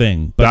young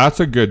thing. But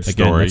That's a good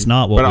again, story. that's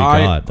not what But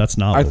we got. That's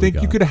not I what we think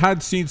got. you could have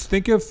had scenes.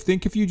 Think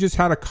if you just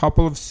had a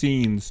couple of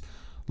scenes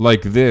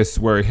like this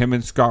where him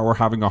and Scott were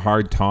having a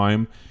hard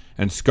time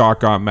and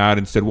Scott got mad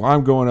and said, well,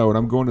 I'm going out.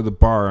 I'm going to the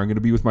bar. I'm going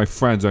to be with my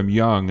friends. I'm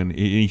young. And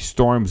he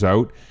storms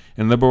out.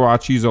 And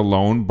Liberace's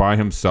alone by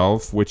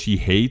himself, which he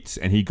hates.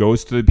 And he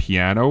goes to the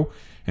piano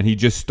and he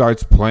just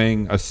starts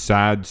playing a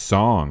sad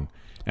song.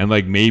 And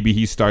like maybe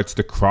he starts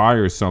to cry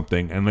or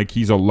something. And like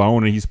he's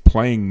alone and he's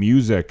playing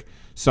music,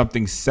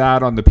 something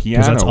sad on the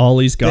piano. Because that's all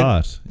he's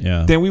got.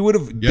 Then we would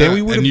have. Yeah, Then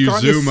we would and have you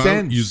gotten zoom a out.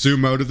 sense. You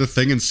zoom out of the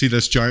thing and see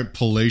this giant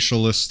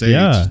palatial estate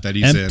Yeah, that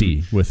he's empty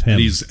in with him.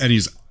 and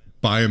he's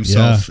by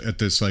himself at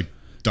this like You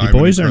diamond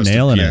boys are encrusted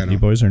nailing piano. it. You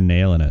boys are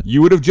nailing it.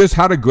 You would have just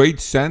had a great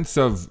sense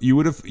of. You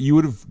would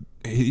have.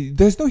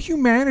 There's no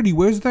humanity.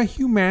 Where's that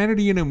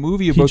humanity in a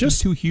movie about these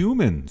two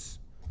humans?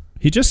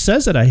 He just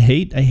says it. I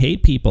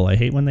hate people. I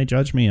hate when they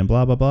judge me and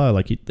blah blah blah.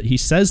 Like he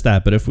says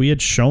that, but if we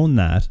had shown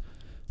that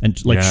and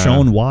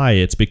shown why,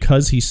 it's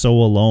because he's so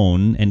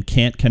alone and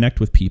can't connect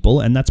with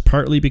people, and that's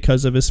partly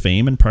because of his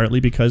fame and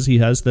partly because he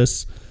has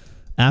this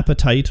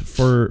appetite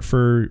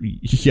for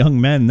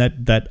young men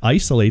that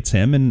isolates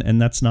him,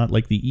 and that's not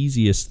like the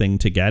easiest thing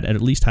to get, and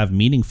at least have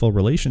meaningful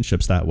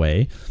relationships that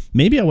way.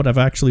 Maybe I would have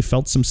actually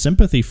felt some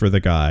sympathy for the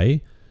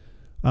guy.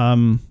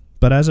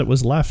 But as it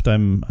was left,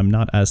 I'm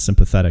not as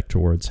sympathetic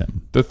towards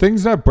him. The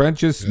things that Brent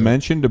just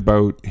mentioned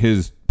about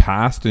his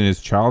past and his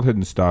childhood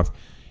and stuff,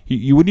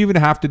 you wouldn't even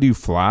have to do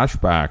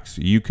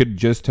flashbacks. You could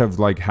just have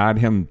like had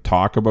him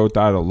talk about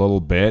that a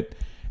little bit,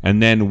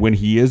 and then when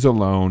he is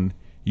alone,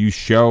 you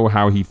show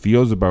how he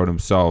feels about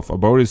himself,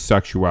 about his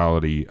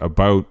sexuality,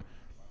 about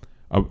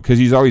because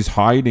he's always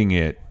hiding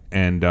it,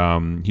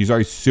 and he's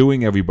always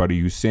suing everybody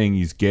who's saying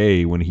he's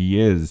gay when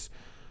he is.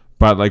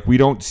 But like we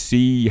don't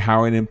see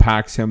how it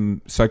impacts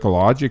him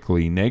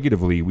psychologically,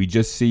 negatively. We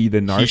just see the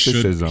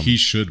narcissism. He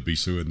should be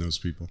suing those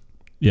people.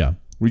 Yeah.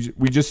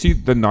 We just see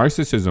the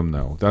narcissism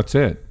though. That's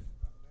it.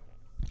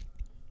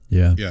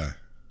 Yeah. Yeah.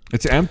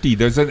 It's empty.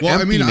 There's an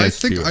emptiness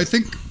to it.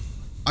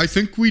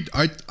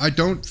 I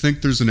don't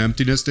think there's an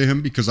emptiness to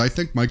him, because I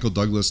think Michael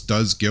Douglas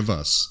does give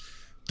us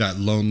that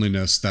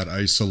loneliness, that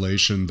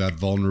isolation, that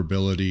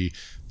vulnerability,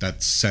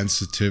 that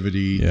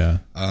sensitivity. Yeah.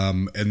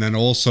 And then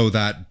also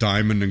that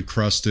diamond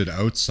encrusted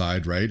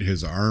outside, right?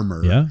 His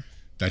armor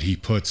that he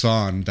puts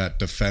on that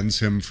defends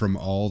him from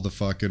all the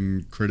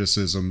fucking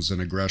criticisms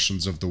and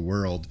aggressions of the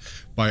world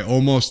by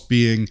almost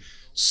being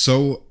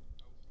so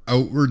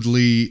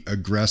outwardly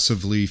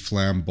aggressively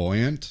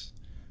flamboyant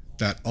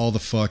that all the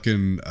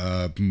fucking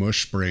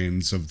mush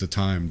brains of the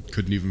time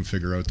couldn't even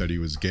figure out that he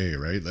was gay,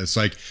 right? It's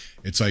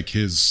like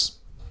his,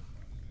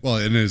 well,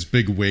 and his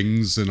big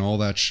wings and all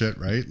that shit,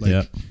 right?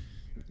 Like,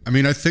 I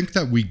mean, I think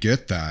that we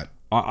get that.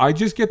 I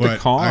just get the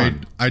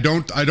con. I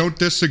don't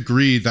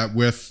disagree that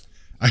with.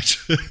 I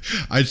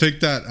think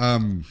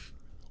that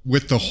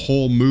with the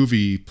whole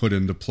movie put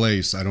into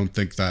place, I don't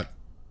think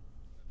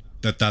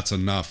that's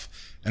enough.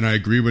 And I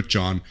agree with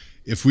John.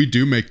 If we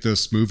do make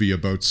this movie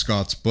about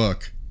Scott's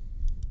book,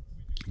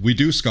 we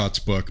do Scott's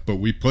book, but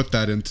we put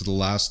that into the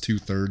last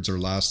 2/3 or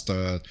last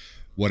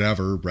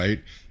whatever,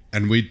 right?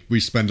 And we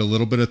spend a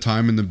little bit of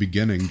time in the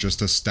beginning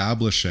just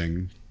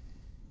establishing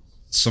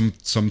some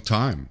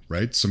time,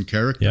 right? Some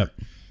character. Yep.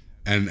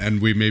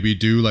 And we maybe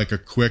do like a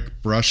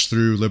quick brush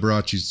through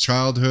Liberace's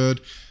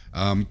childhood,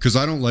 because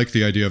I don't like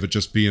the idea of it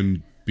just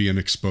being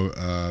exposed.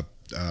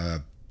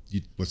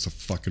 What's the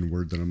fucking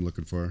word that I'm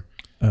looking for?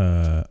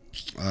 When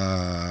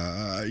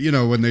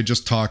they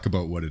just talk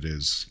about what it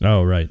is.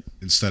 Oh, right.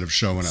 Instead of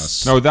showing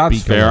us. No,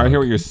 that's fair. I hear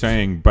what you're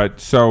saying, but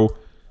so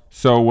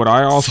what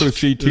I also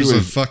see too is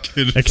a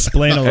fucking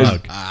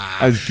explain-a-log.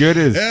 As good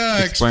as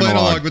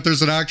explain-a-log, but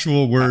there's an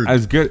actual word.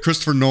 As good,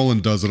 Christopher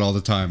Nolan does it all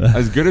the time.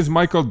 As good as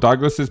Michael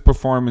Douglas's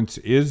performance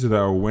is,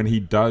 though, when he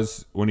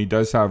does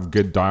have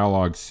good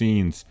dialogue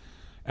scenes,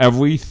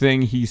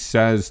 everything he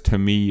says to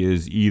me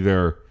is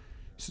either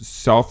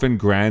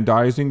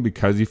self-aggrandizing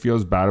because he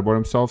feels bad about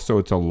himself, so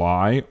it's a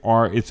lie,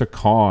 or it's a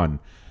con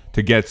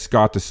to get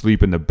Scott to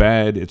sleep in the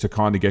bed. It's a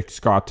con to get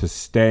Scott to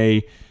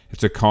stay.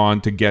 It's a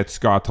con to get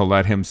Scott to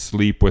let him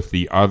sleep with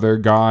the other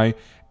guy.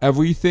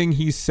 everything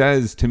he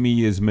says to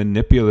me is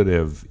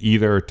manipulative,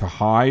 either to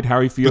hide how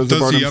he feels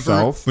about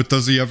himself. But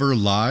does he ever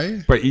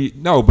lie? But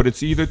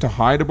it's either to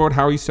hide about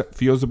how he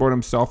feels about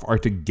himself or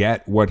to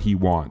get what he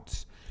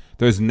wants.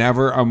 There's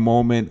never a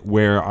moment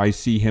where I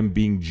see him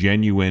being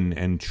genuine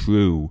and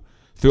true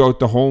throughout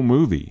the whole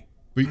movie.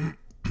 But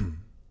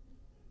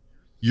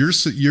you're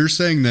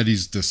saying that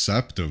he's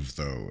deceptive,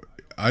 though.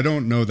 I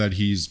don't know that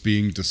he's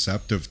being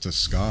deceptive to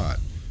Scott.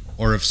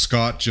 Or if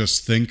Scott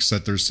just thinks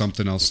that there's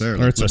something else there.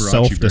 Or it's a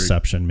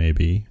self-deception,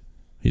 maybe.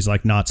 He's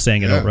like not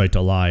saying it outright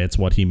to lie. It's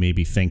what he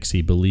maybe thinks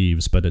he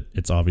believes, but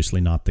it's obviously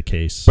not the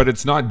case. But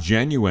it's not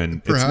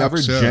genuine. Perhaps, it's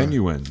never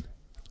genuine.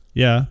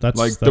 Yeah, that's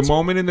like the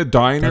moment in the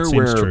diner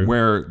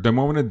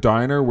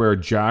where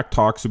Jack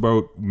talks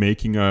about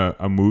making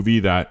a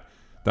movie that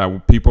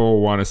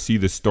people want to see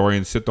the story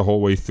and sit the whole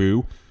way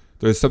through.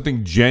 There's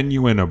something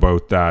genuine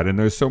about that, and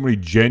there's so many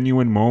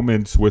genuine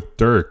moments with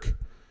Dirk.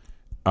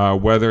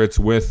 Whether it's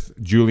with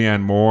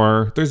Julianne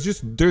Moore,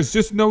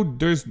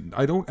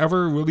 I don't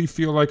ever really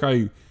feel like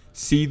I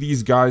see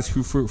these guys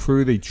for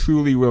who they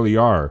truly really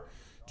are,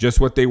 just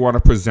what they want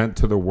to present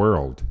to the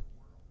world.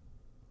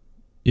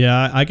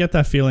 Yeah, I get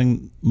that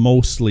feeling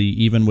mostly,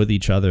 even with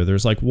each other.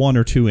 There's like one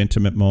or two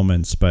intimate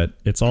moments, but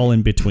it's all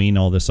in between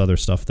all this other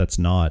stuff that's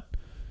not.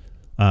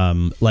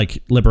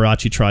 Like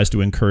Liberace tries to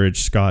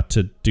encourage Scott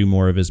to do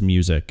more of his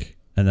music.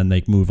 And then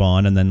they move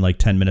on, and then like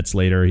 10 minutes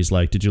later, he's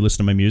like, "Did you listen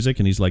to my music?"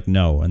 And he's like,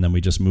 "No." And then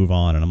we just move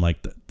on. And I'm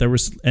like, there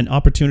was an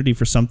opportunity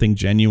for something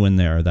genuine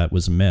there that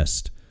was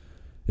missed.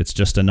 It's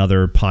just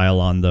another pile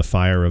on the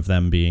fire of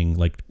them being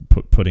like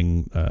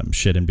putting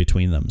shit in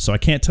between them. So I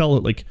can't tell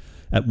like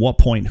at what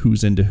point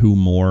who's into who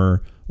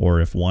more,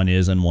 or if one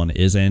is and one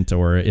isn't,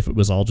 or if it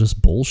was all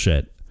just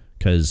bullshit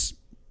because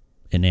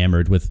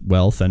enamored with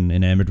wealth and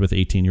enamored with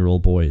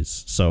 18-year-old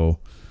boys. So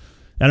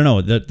I don't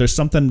know. There's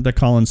something that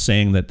Colin's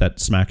saying that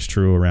smacks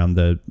true around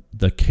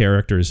the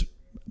characters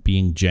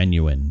being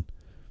genuine.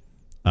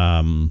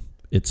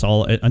 It's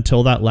all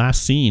until that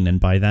last scene, and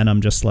by then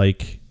I'm just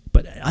like,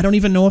 but I don't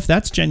even know if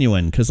that's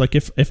genuine, because like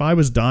if I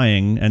was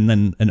dying and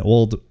then an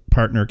old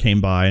partner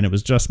came by and it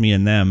was just me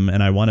and them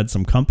and I wanted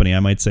some company, I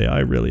might say, "I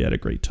really had a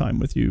great time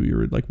with you.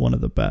 You're like one of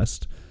the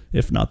best,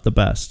 if not the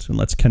best, and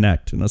let's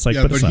connect." And it's like,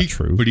 but it's not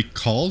true. But he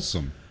calls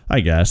them. I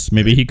guess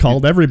maybe he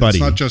called everybody.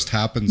 It's not just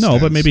happenstance. No,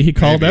 but maybe he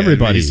called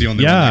everybody. He's the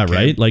only yeah, one that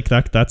right. Like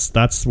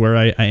that's where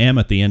I am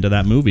at the end of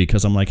that movie,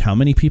 because I'm like, how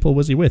many people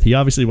was he with? He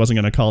obviously wasn't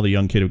going to call the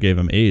young kid who gave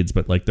him AIDS,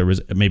 but like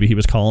maybe he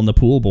was calling the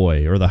pool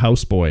boy or the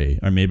house boy,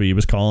 or maybe he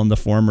was calling the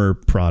former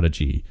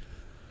prodigy.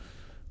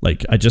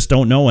 Like, I just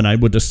don't know, and I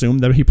would assume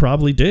that he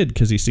probably did,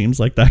 because he seems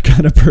like that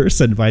kind of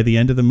person by the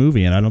end of the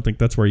movie, and I don't think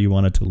that's where you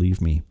wanted to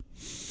leave me.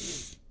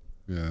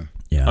 Yeah.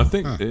 I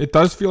think it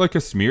does feel like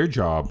a smear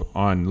job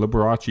on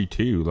Liberace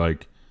too.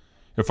 Like,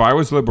 if I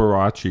was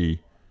Liberace,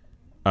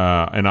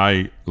 and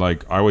I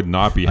would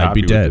not be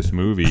happy with this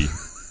movie.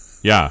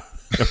 Yeah.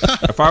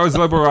 If I was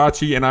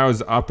Liberace and I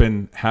was up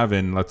in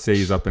heaven, let's say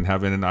he's up in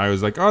heaven, and I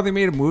was like, "Oh, they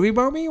made a movie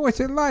about me? What's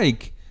it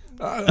like?"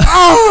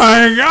 Oh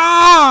my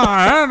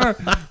God!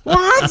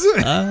 What?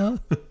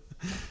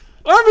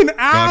 I'm an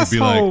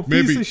asshole,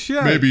 piece of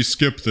shit. Maybe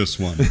skip this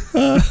one.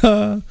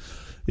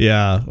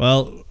 Yeah.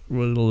 Well,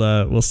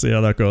 we'll see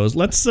how that goes.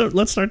 Let's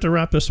start to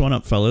wrap this one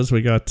up, fellas.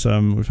 We've had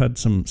some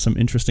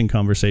interesting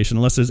conversation.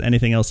 Unless there's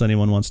anything else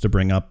anyone wants to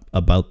bring up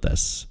about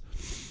this.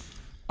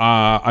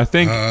 I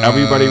think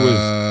everybody was.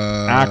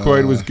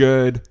 Aykroyd was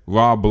good.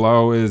 Rob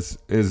Lowe is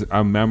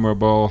a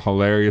memorable,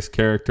 hilarious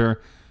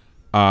character.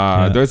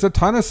 There's a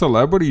ton of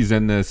celebrities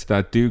in this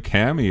that do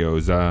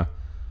cameos. I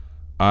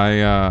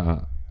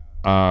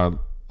thought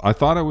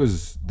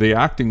the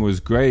acting was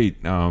great.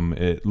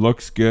 It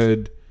looks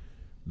good.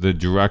 The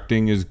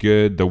directing is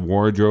good. The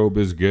wardrobe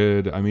is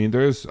good. I mean,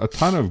 there's a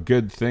ton of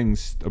good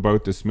things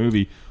about this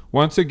movie.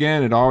 Once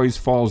again, it always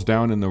falls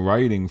down in the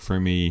writing for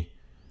me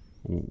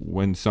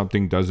when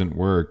something doesn't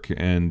work,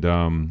 and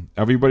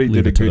everybody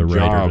did a good job. Leave it to the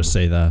writer to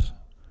say that.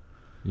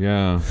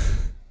 Yeah.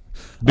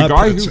 The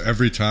guy who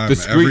every time,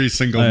 every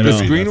single movie,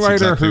 the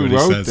screenwriter who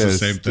wrote this,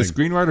 the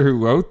screenwriter who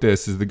wrote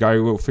this is the guy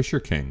who wrote Fisher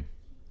King.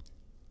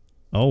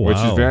 Oh, wow. Which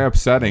is very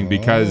upsetting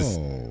because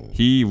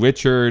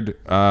Richard,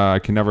 I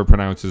can never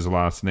pronounce his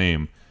last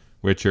name.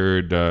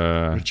 Richard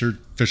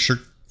Fisher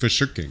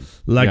King.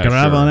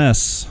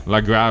 Graveness. Sure.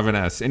 La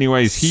Graveness.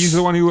 Anyways, he's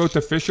the one who wrote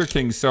the Fisher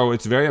King, so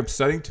it's very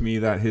upsetting to me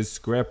that his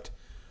script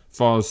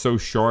falls so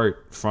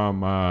short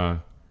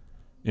from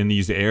in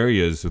these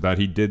areas that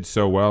he did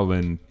so well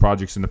in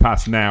projects in the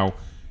past. Now,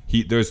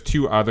 there's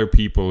two other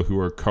people who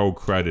are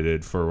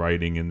co-credited for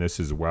writing in this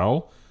as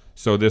well.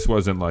 So this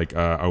wasn't like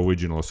an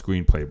original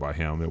screenplay by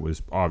him. It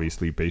was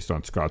obviously based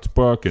on Scott's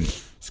book, and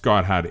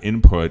Scott had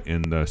input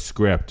in the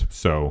script.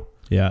 So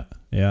yeah.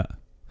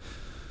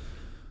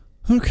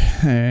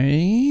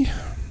 Okay.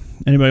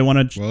 Anybody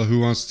want to? Well, who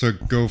wants to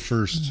go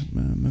first?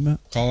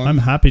 Colin? I'm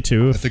happy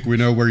to. I think we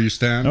know where you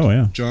stand. Oh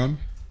yeah, John.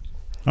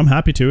 I'm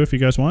happy to if you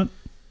guys want.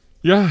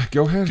 Yeah,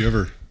 go ahead. Give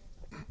her.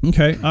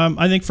 Okay.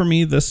 I think for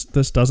me this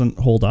doesn't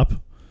hold up.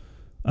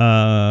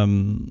 I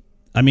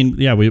mean,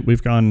 yeah,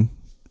 we've gone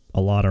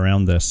a lot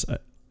around this.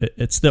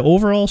 It's the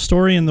overall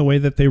story and the way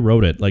that they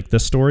wrote it. Like, the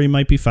story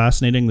might be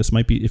fascinating. This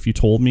might be, if you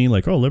told me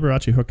like, oh,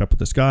 Liberace hooked up with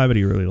this guy, but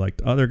he really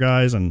liked other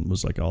guys and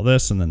was like all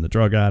this, and then the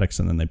drug addicts,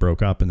 and then they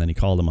broke up, and then he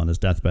called him on his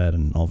deathbed,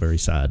 and all very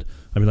sad.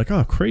 I'd be like,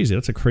 oh, crazy.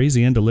 That's a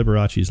crazy end to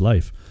Liberace's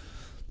life.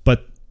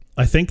 But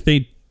I think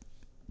they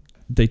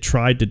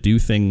tried to do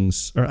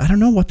things, or I don't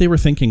know what they were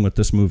thinking with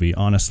this movie,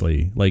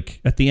 honestly.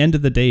 Like, at the end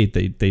of the day,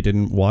 they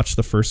didn't watch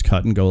the first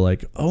cut and go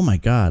like, oh my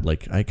God,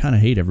 like, I kind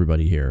of hate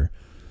everybody here.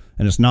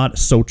 And it's not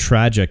so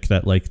tragic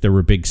that like there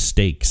were big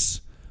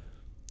stakes.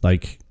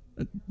 Like,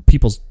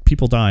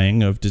 people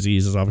dying of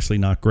disease is obviously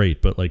not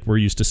great, but like, we're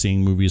used to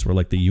seeing movies where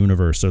like the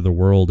universe or the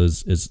world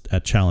is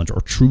at challenge,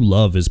 or true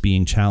love is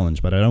being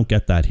challenged. But I don't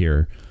get that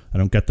here. I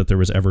don't get that there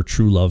was ever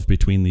true love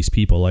between these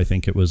people. I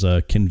think it was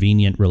a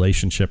convenient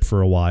relationship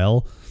for a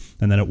while,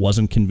 and then it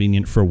wasn't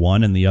convenient for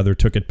one, and the other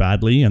took it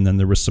badly, and then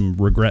there was some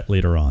regret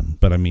later on.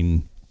 But I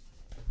mean,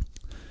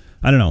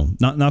 I don't know,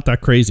 not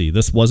that crazy.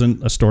 This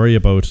wasn't a story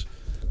about,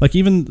 like,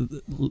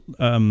 even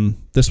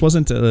this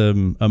wasn't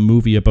a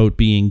movie about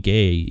being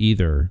gay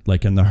either,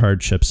 like, in the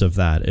hardships of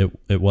that.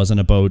 It wasn't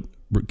about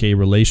gay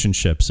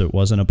relationships. It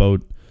wasn't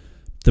about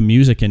the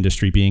music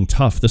industry being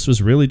tough. This was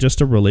really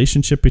just a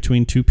relationship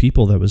between two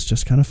people that was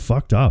just kind of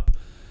fucked up.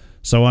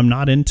 So I'm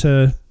not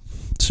into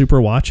super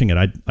watching it.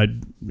 I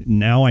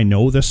now I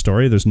know this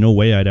story. There's no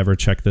way I'd ever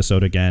check this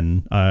out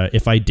again.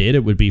 If I did,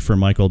 it would be for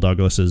Michael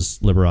Douglas's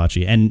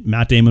Liberace. And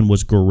Matt Damon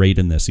was great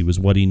in this. He was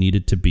what he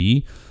needed to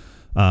be.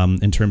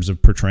 In terms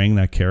of portraying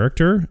that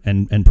character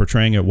and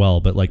portraying it well.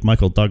 But like,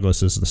 Michael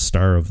Douglas is the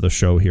star of the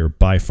show here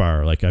by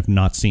far. Like, I've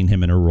not seen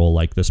him in a role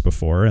like this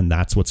before, and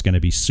that's what's going to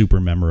be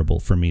super memorable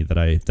for me that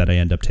I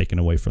end up taking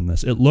away from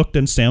this. It looked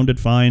and sounded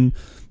fine.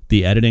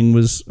 The editing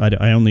was,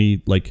 I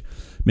only, like,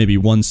 maybe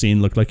one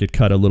scene looked like it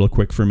cut a little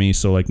quick for me,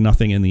 so like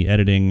nothing in the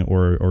editing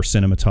or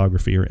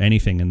cinematography or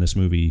anything in this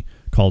movie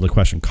called a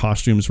question.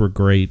 Costumes were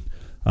great.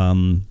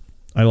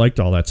 I liked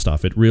all that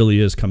stuff. It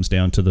really comes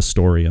down to the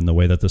story and the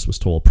way that this was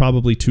told.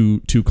 Probably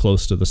too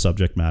close to the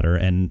subject matter,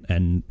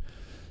 and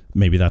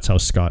maybe that's how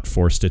Scott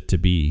forced it to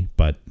be,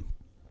 but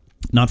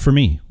not for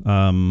me.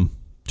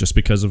 Just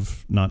because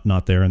of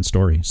not there in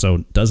story. So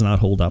does not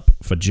hold up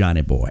for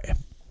Johnny Boy.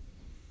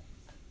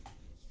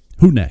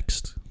 Who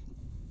next?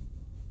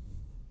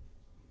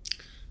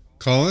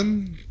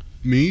 Colin?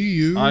 Me?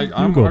 You?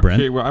 I'm go, okay.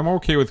 Brent. I'm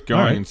okay with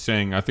going Right. and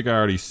saying. I think I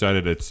already said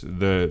it. It's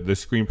the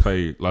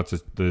screenplay lets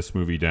this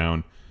movie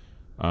down.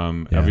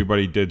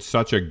 Everybody did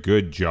such a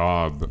good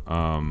job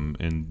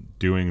in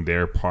doing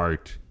their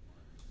part,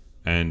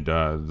 and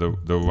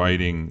the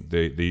writing.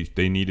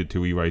 They needed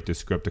to rewrite the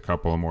script a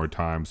couple of more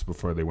times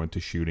before they went to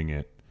shooting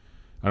it.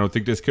 I don't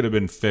think this could have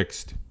been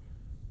fixed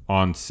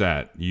on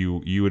set.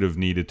 You would have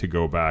needed to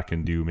go back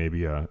and do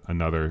maybe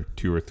another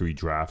 2 or 3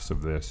 drafts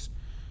of this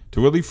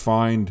to really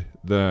find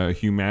the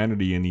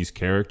humanity in these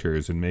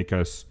characters and make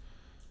us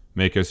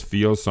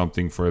feel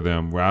something for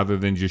them, rather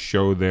than just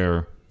show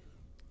their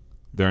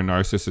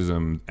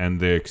narcissism and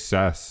the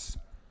excess.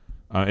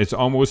 It's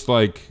almost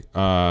like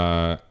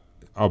a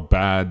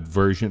bad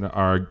version.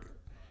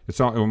 It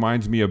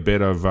reminds me a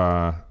bit of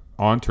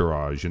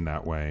Entourage in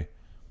that way.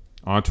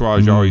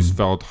 Entourage always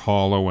felt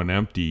hollow and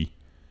empty.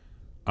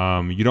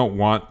 You don't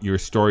want your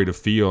story to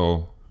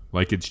feel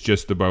like it's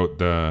just about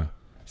the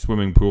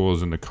swimming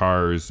pools and the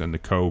cars and the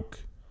coke.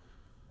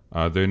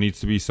 There needs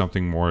to be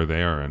something more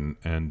there, and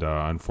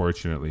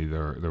unfortunately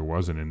there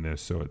wasn't in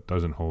this, so it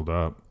doesn't hold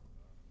up.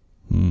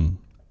 And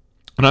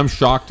I'm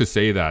shocked to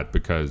say that,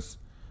 because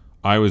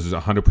I was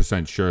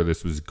 100% sure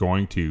this was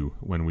going to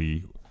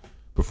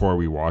before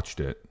we watched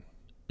it.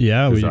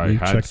 Yeah, we I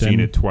had checked seen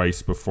in. it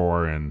twice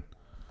before, and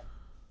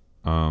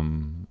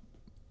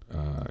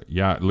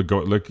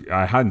look,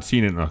 I hadn't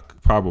seen it in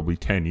probably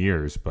 10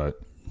 years, but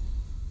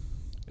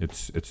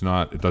it's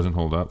not. It doesn't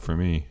hold up for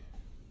me.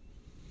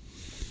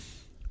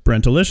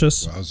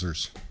 Brentalicious.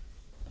 Wowzers.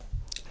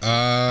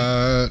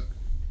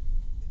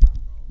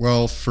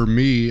 Well, for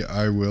me,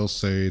 I will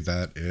say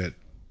that it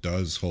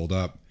does hold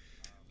up.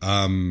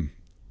 I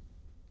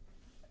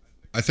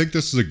think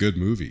this is a good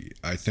movie.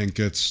 I think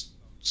it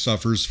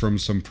suffers from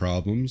some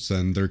problems,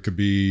 and there could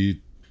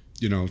be,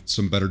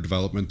 some better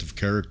development of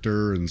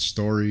character and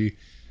story.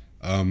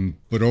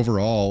 But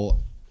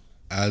overall,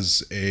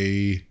 as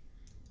a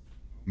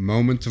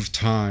moment of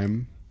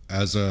time,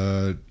 as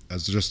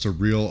just a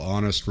real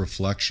honest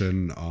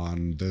reflection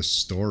on this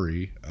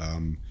story,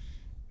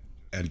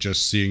 and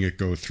just seeing it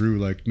go through,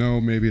 like,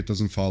 no, maybe it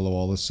doesn't follow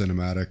all the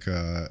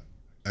cinematic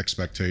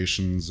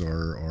expectations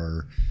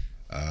or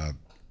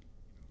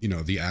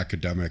the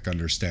academic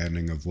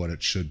understanding of what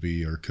it should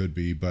be or could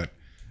be, but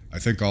I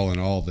think all in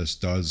all, this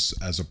does,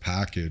 as a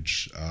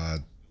package,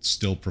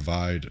 still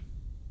provide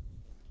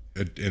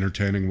an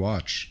entertaining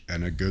watch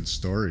and a good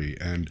story,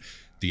 and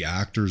the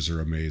actors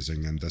are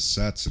amazing, and the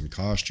sets and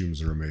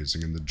costumes are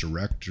amazing, and the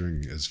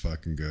directing is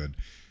fucking good.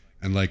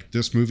 And like,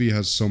 this movie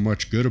has so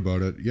much good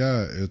about it.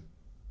 Yeah,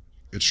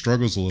 it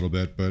struggles a little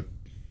bit, but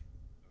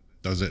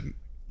does it,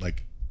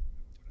 like,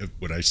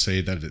 would I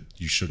say that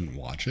you shouldn't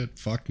watch it?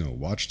 Fuck no.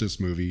 Watch this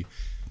movie.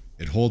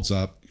 It holds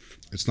up.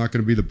 It's not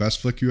going to be the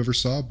best flick you ever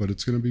saw, but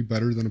it's going to be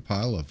better than a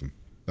pile of them.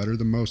 Better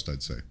than most,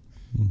 I'd say.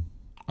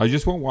 I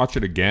just won't watch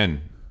it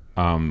again.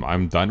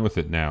 I'm done with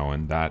it now,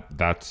 and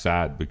that's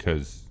sad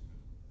because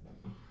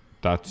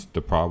that's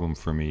the problem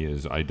for me.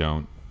 Is I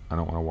don't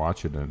want to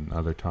watch it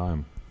another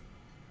time.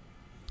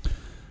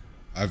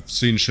 I've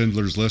seen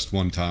Schindler's List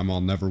one time.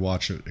 I'll never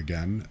watch it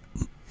again.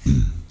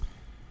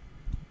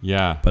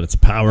 Yeah, but it's a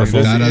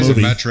powerful that movie. As a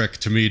metric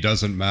to me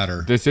doesn't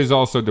matter. This is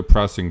also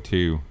depressing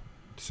too.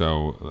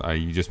 So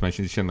you just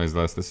mentioned Schindler's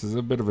List. This is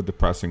a bit of a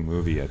depressing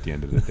movie at the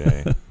end of the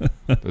day.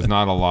 There's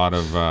not a lot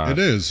of it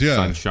is, yeah,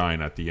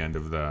 sunshine at the end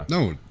of the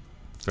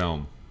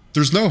film.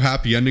 There's no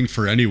happy ending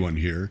for anyone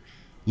here.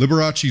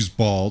 Liberace's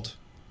bald.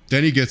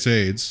 Then he gets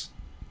AIDS.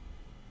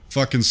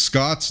 Fucking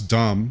Scott's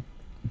dumb.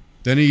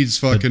 Then he's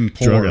fucking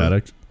poor. Drug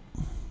addict.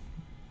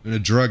 And a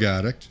drug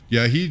addict.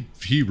 Yeah, he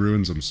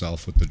ruins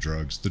himself with the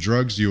drugs. The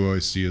drugs you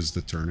always see as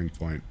the turning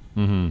point.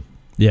 Mm-hmm.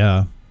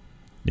 Yeah.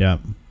 Yeah.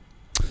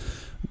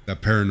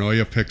 That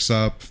paranoia picks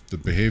up. The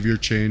behavior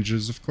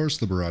changes. Of course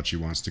Liberace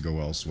wants to go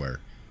elsewhere.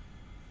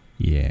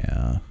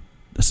 Yeah.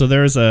 So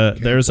there's an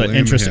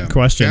interesting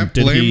question. Can't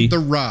did blame the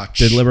Roch.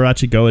 Did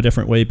Liberace go a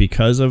different way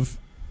because of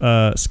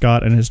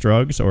Scott and his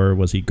drugs, or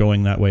was he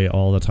going that way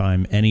all the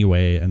time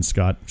anyway, and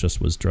Scott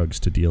just was drugs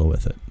to deal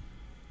with it?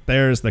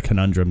 There's the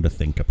conundrum to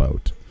think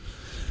about.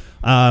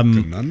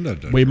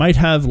 We might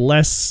have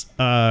less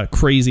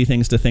crazy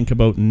things to think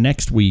about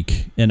next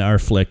week in our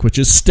flick, which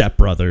is Step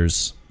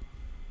Brothers.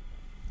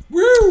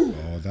 Woo!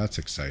 Oh, that's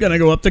exciting. Gonna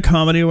go up the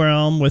comedy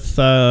realm with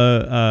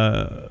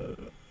Bill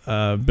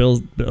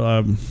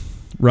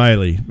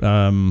Riley,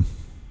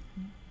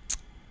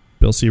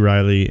 Bill C.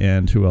 Riley,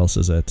 and who else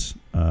is it?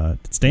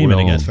 It's Damon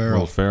again.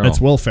 Will Ferrell.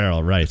 It's Will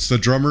Ferrell, right? It's the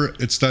drummer.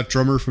 It's that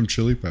drummer from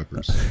Chili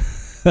Peppers.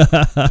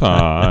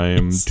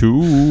 Time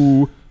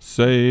to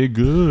say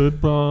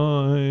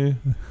goodbye.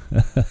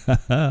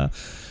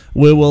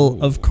 We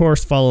will, of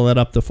course, follow that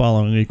up the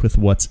following week with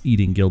What's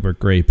Eating Gilbert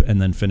Grape,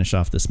 and then finish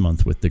off this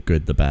month with The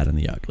Good, the Bad, and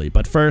the Ugly.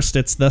 But first,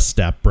 it's the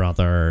Step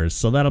Brothers.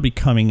 So that'll be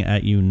coming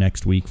at you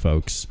next week,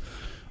 folks.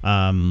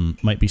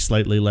 Might be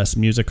slightly less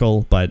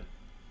musical, but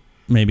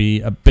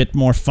maybe a bit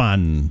more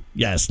fun.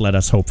 Yes, let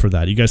us hope for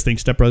that. You guys think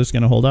Step Brothers is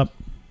going to hold up?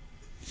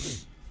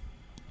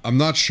 I'm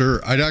not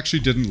sure. I actually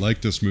didn't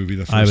like this movie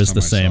the first time I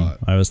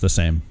I was the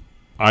same.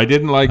 I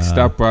didn't like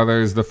Step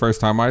Brothers the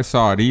first time I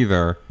saw it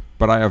either,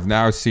 but I have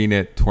now seen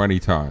it 20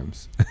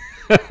 times.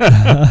 And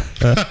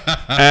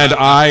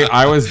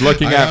I was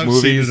looking at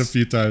movies. Seen it a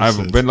few times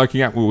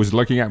was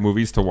looking at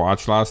movies to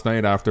watch last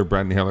night after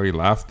Brent and Hillary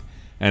left,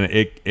 and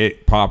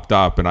it popped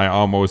up, and I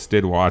almost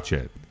did watch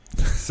it.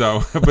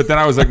 So, but then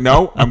I was like,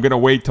 no, I'm gonna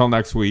wait till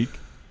next week.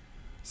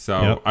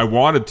 So I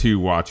wanted to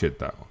watch it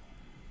though.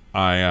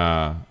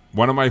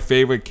 One of my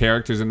favorite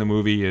characters in the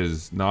movie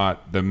is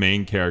not the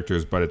main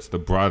characters, but it's the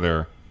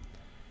brother,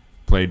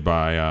 played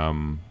by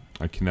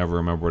I can never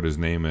remember what his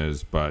name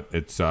is, but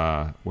it's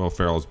Will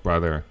Ferrell's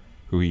brother,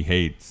 who he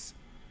hates.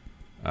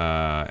 Him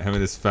and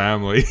his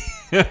family,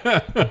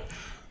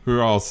 who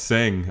all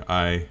sing.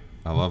 I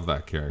love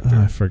that character.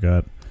 I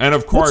forgot. And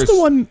of course, what's the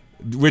one?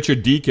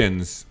 Richard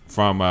Deakins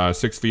from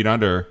 6 Feet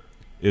Under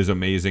is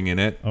amazing in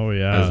it. Oh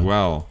yeah, as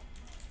well.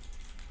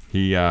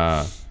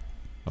 I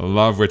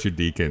love Richard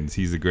Deakins.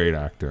 He's a great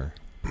actor.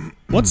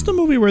 What's the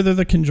movie where they're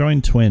the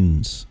conjoined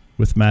twins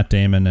with Matt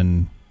Damon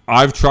and?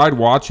 I've tried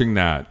watching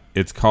that.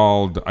 It's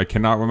called, I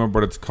cannot remember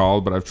what it's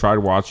called, but I've tried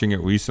watching it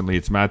recently.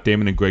 It's Matt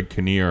Damon and Greg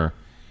Kinnear.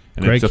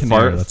 And Greg it's a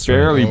Kinnear,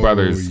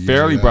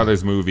 Farrelly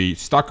Brothers movie,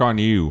 Stuck on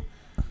You.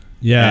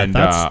 Yeah, and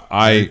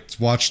I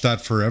watched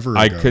that forever ago.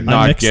 I could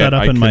not mix that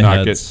up in my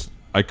head.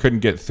 I couldn't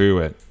get through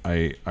it.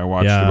 I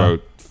watched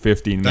about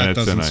 15 minutes.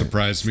 That doesn't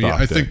surprise me.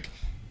 I think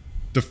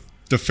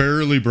the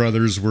Farrelly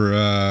brothers were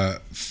a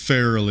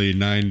fairly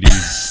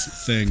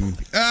 90s thing.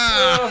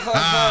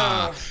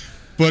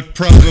 But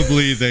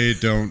probably they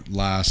don't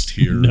last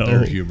here. No.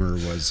 Their humor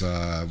was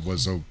a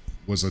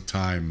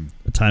time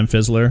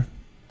fizzler.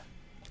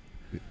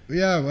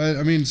 Yeah,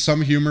 I mean,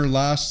 some humor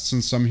lasts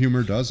and some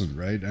humor doesn't,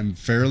 right? And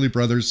Farrelly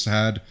Brothers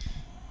had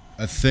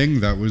a thing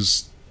that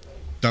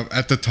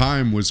at the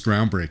time was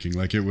groundbreaking.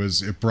 Like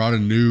it brought a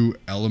new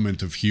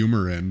element of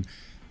humor in.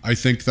 I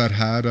think that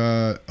had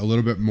a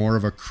little bit more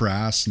of a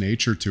crass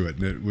nature to it,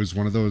 and it was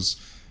one of those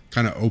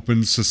kind of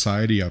opened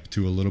society up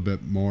to a little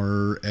bit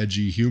more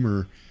edgy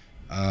humor.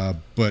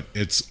 But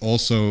it's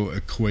also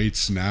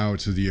equates now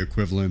to the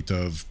equivalent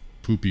of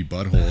poopy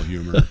butthole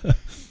humor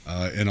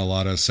in a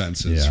lot of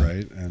senses,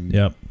 right?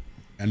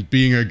 And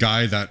being a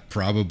guy that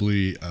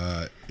probably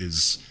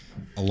is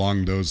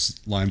along those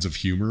lines of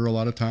humor a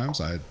lot of times,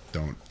 I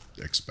don't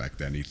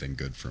expect anything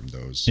good from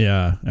those.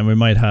 Yeah, and we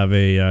might have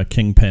a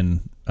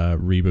Kingpin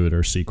reboot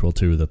or sequel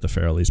too that the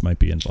Farrellys might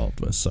be involved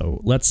with.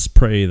 So let's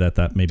pray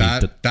that maybe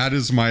that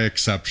is my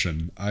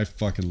exception. I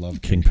fucking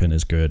love Kingpin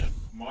is good.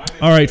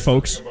 All right,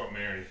 folks.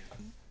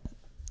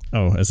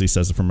 Oh, as he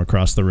says it from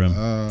across the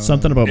room.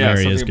 Something about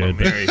Mary is good.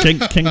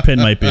 But Kingpin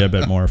might be a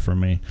bit more for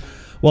me.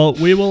 Well,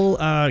 we will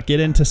get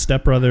into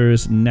Step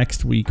Brothers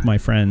next week, my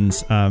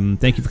friends.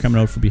 Thank you for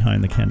coming out for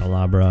Behind the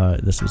Candelabra.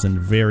 This was a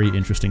very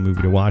interesting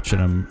movie to watch,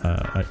 and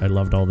I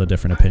loved all the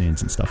different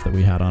opinions and stuff that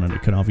we had on it.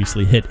 It can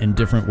obviously hit in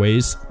different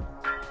ways.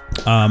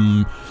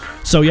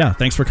 So yeah,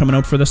 thanks for coming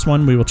out for this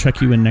one. We will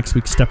check you in next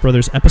week's Step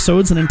Brothers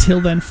episodes, and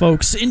until then,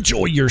 folks,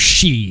 enjoy your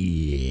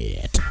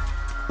shit.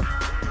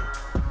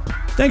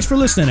 Thanks for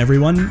listening,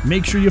 everyone.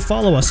 Make sure you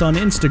follow us on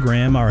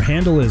Instagram. Our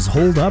handle is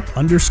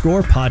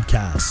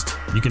holdup_podcast.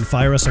 You can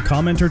fire us a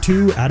comment or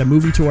two, add a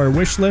movie to our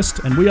wish list,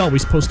 and we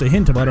always post a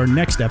hint about our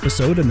next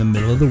episode in the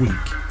middle of the week.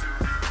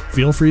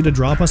 Feel free to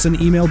drop us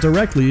an email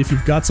directly if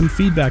you've got some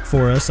feedback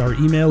for us. Our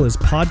email is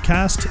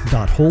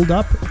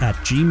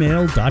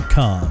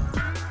podcast.holdup@gmail.com.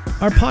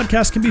 Our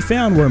podcast can be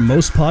found where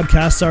most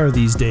podcasts are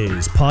these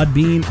days: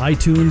 Podbean,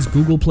 iTunes,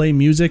 Google Play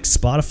Music,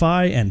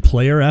 Spotify, and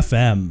Player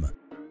FM.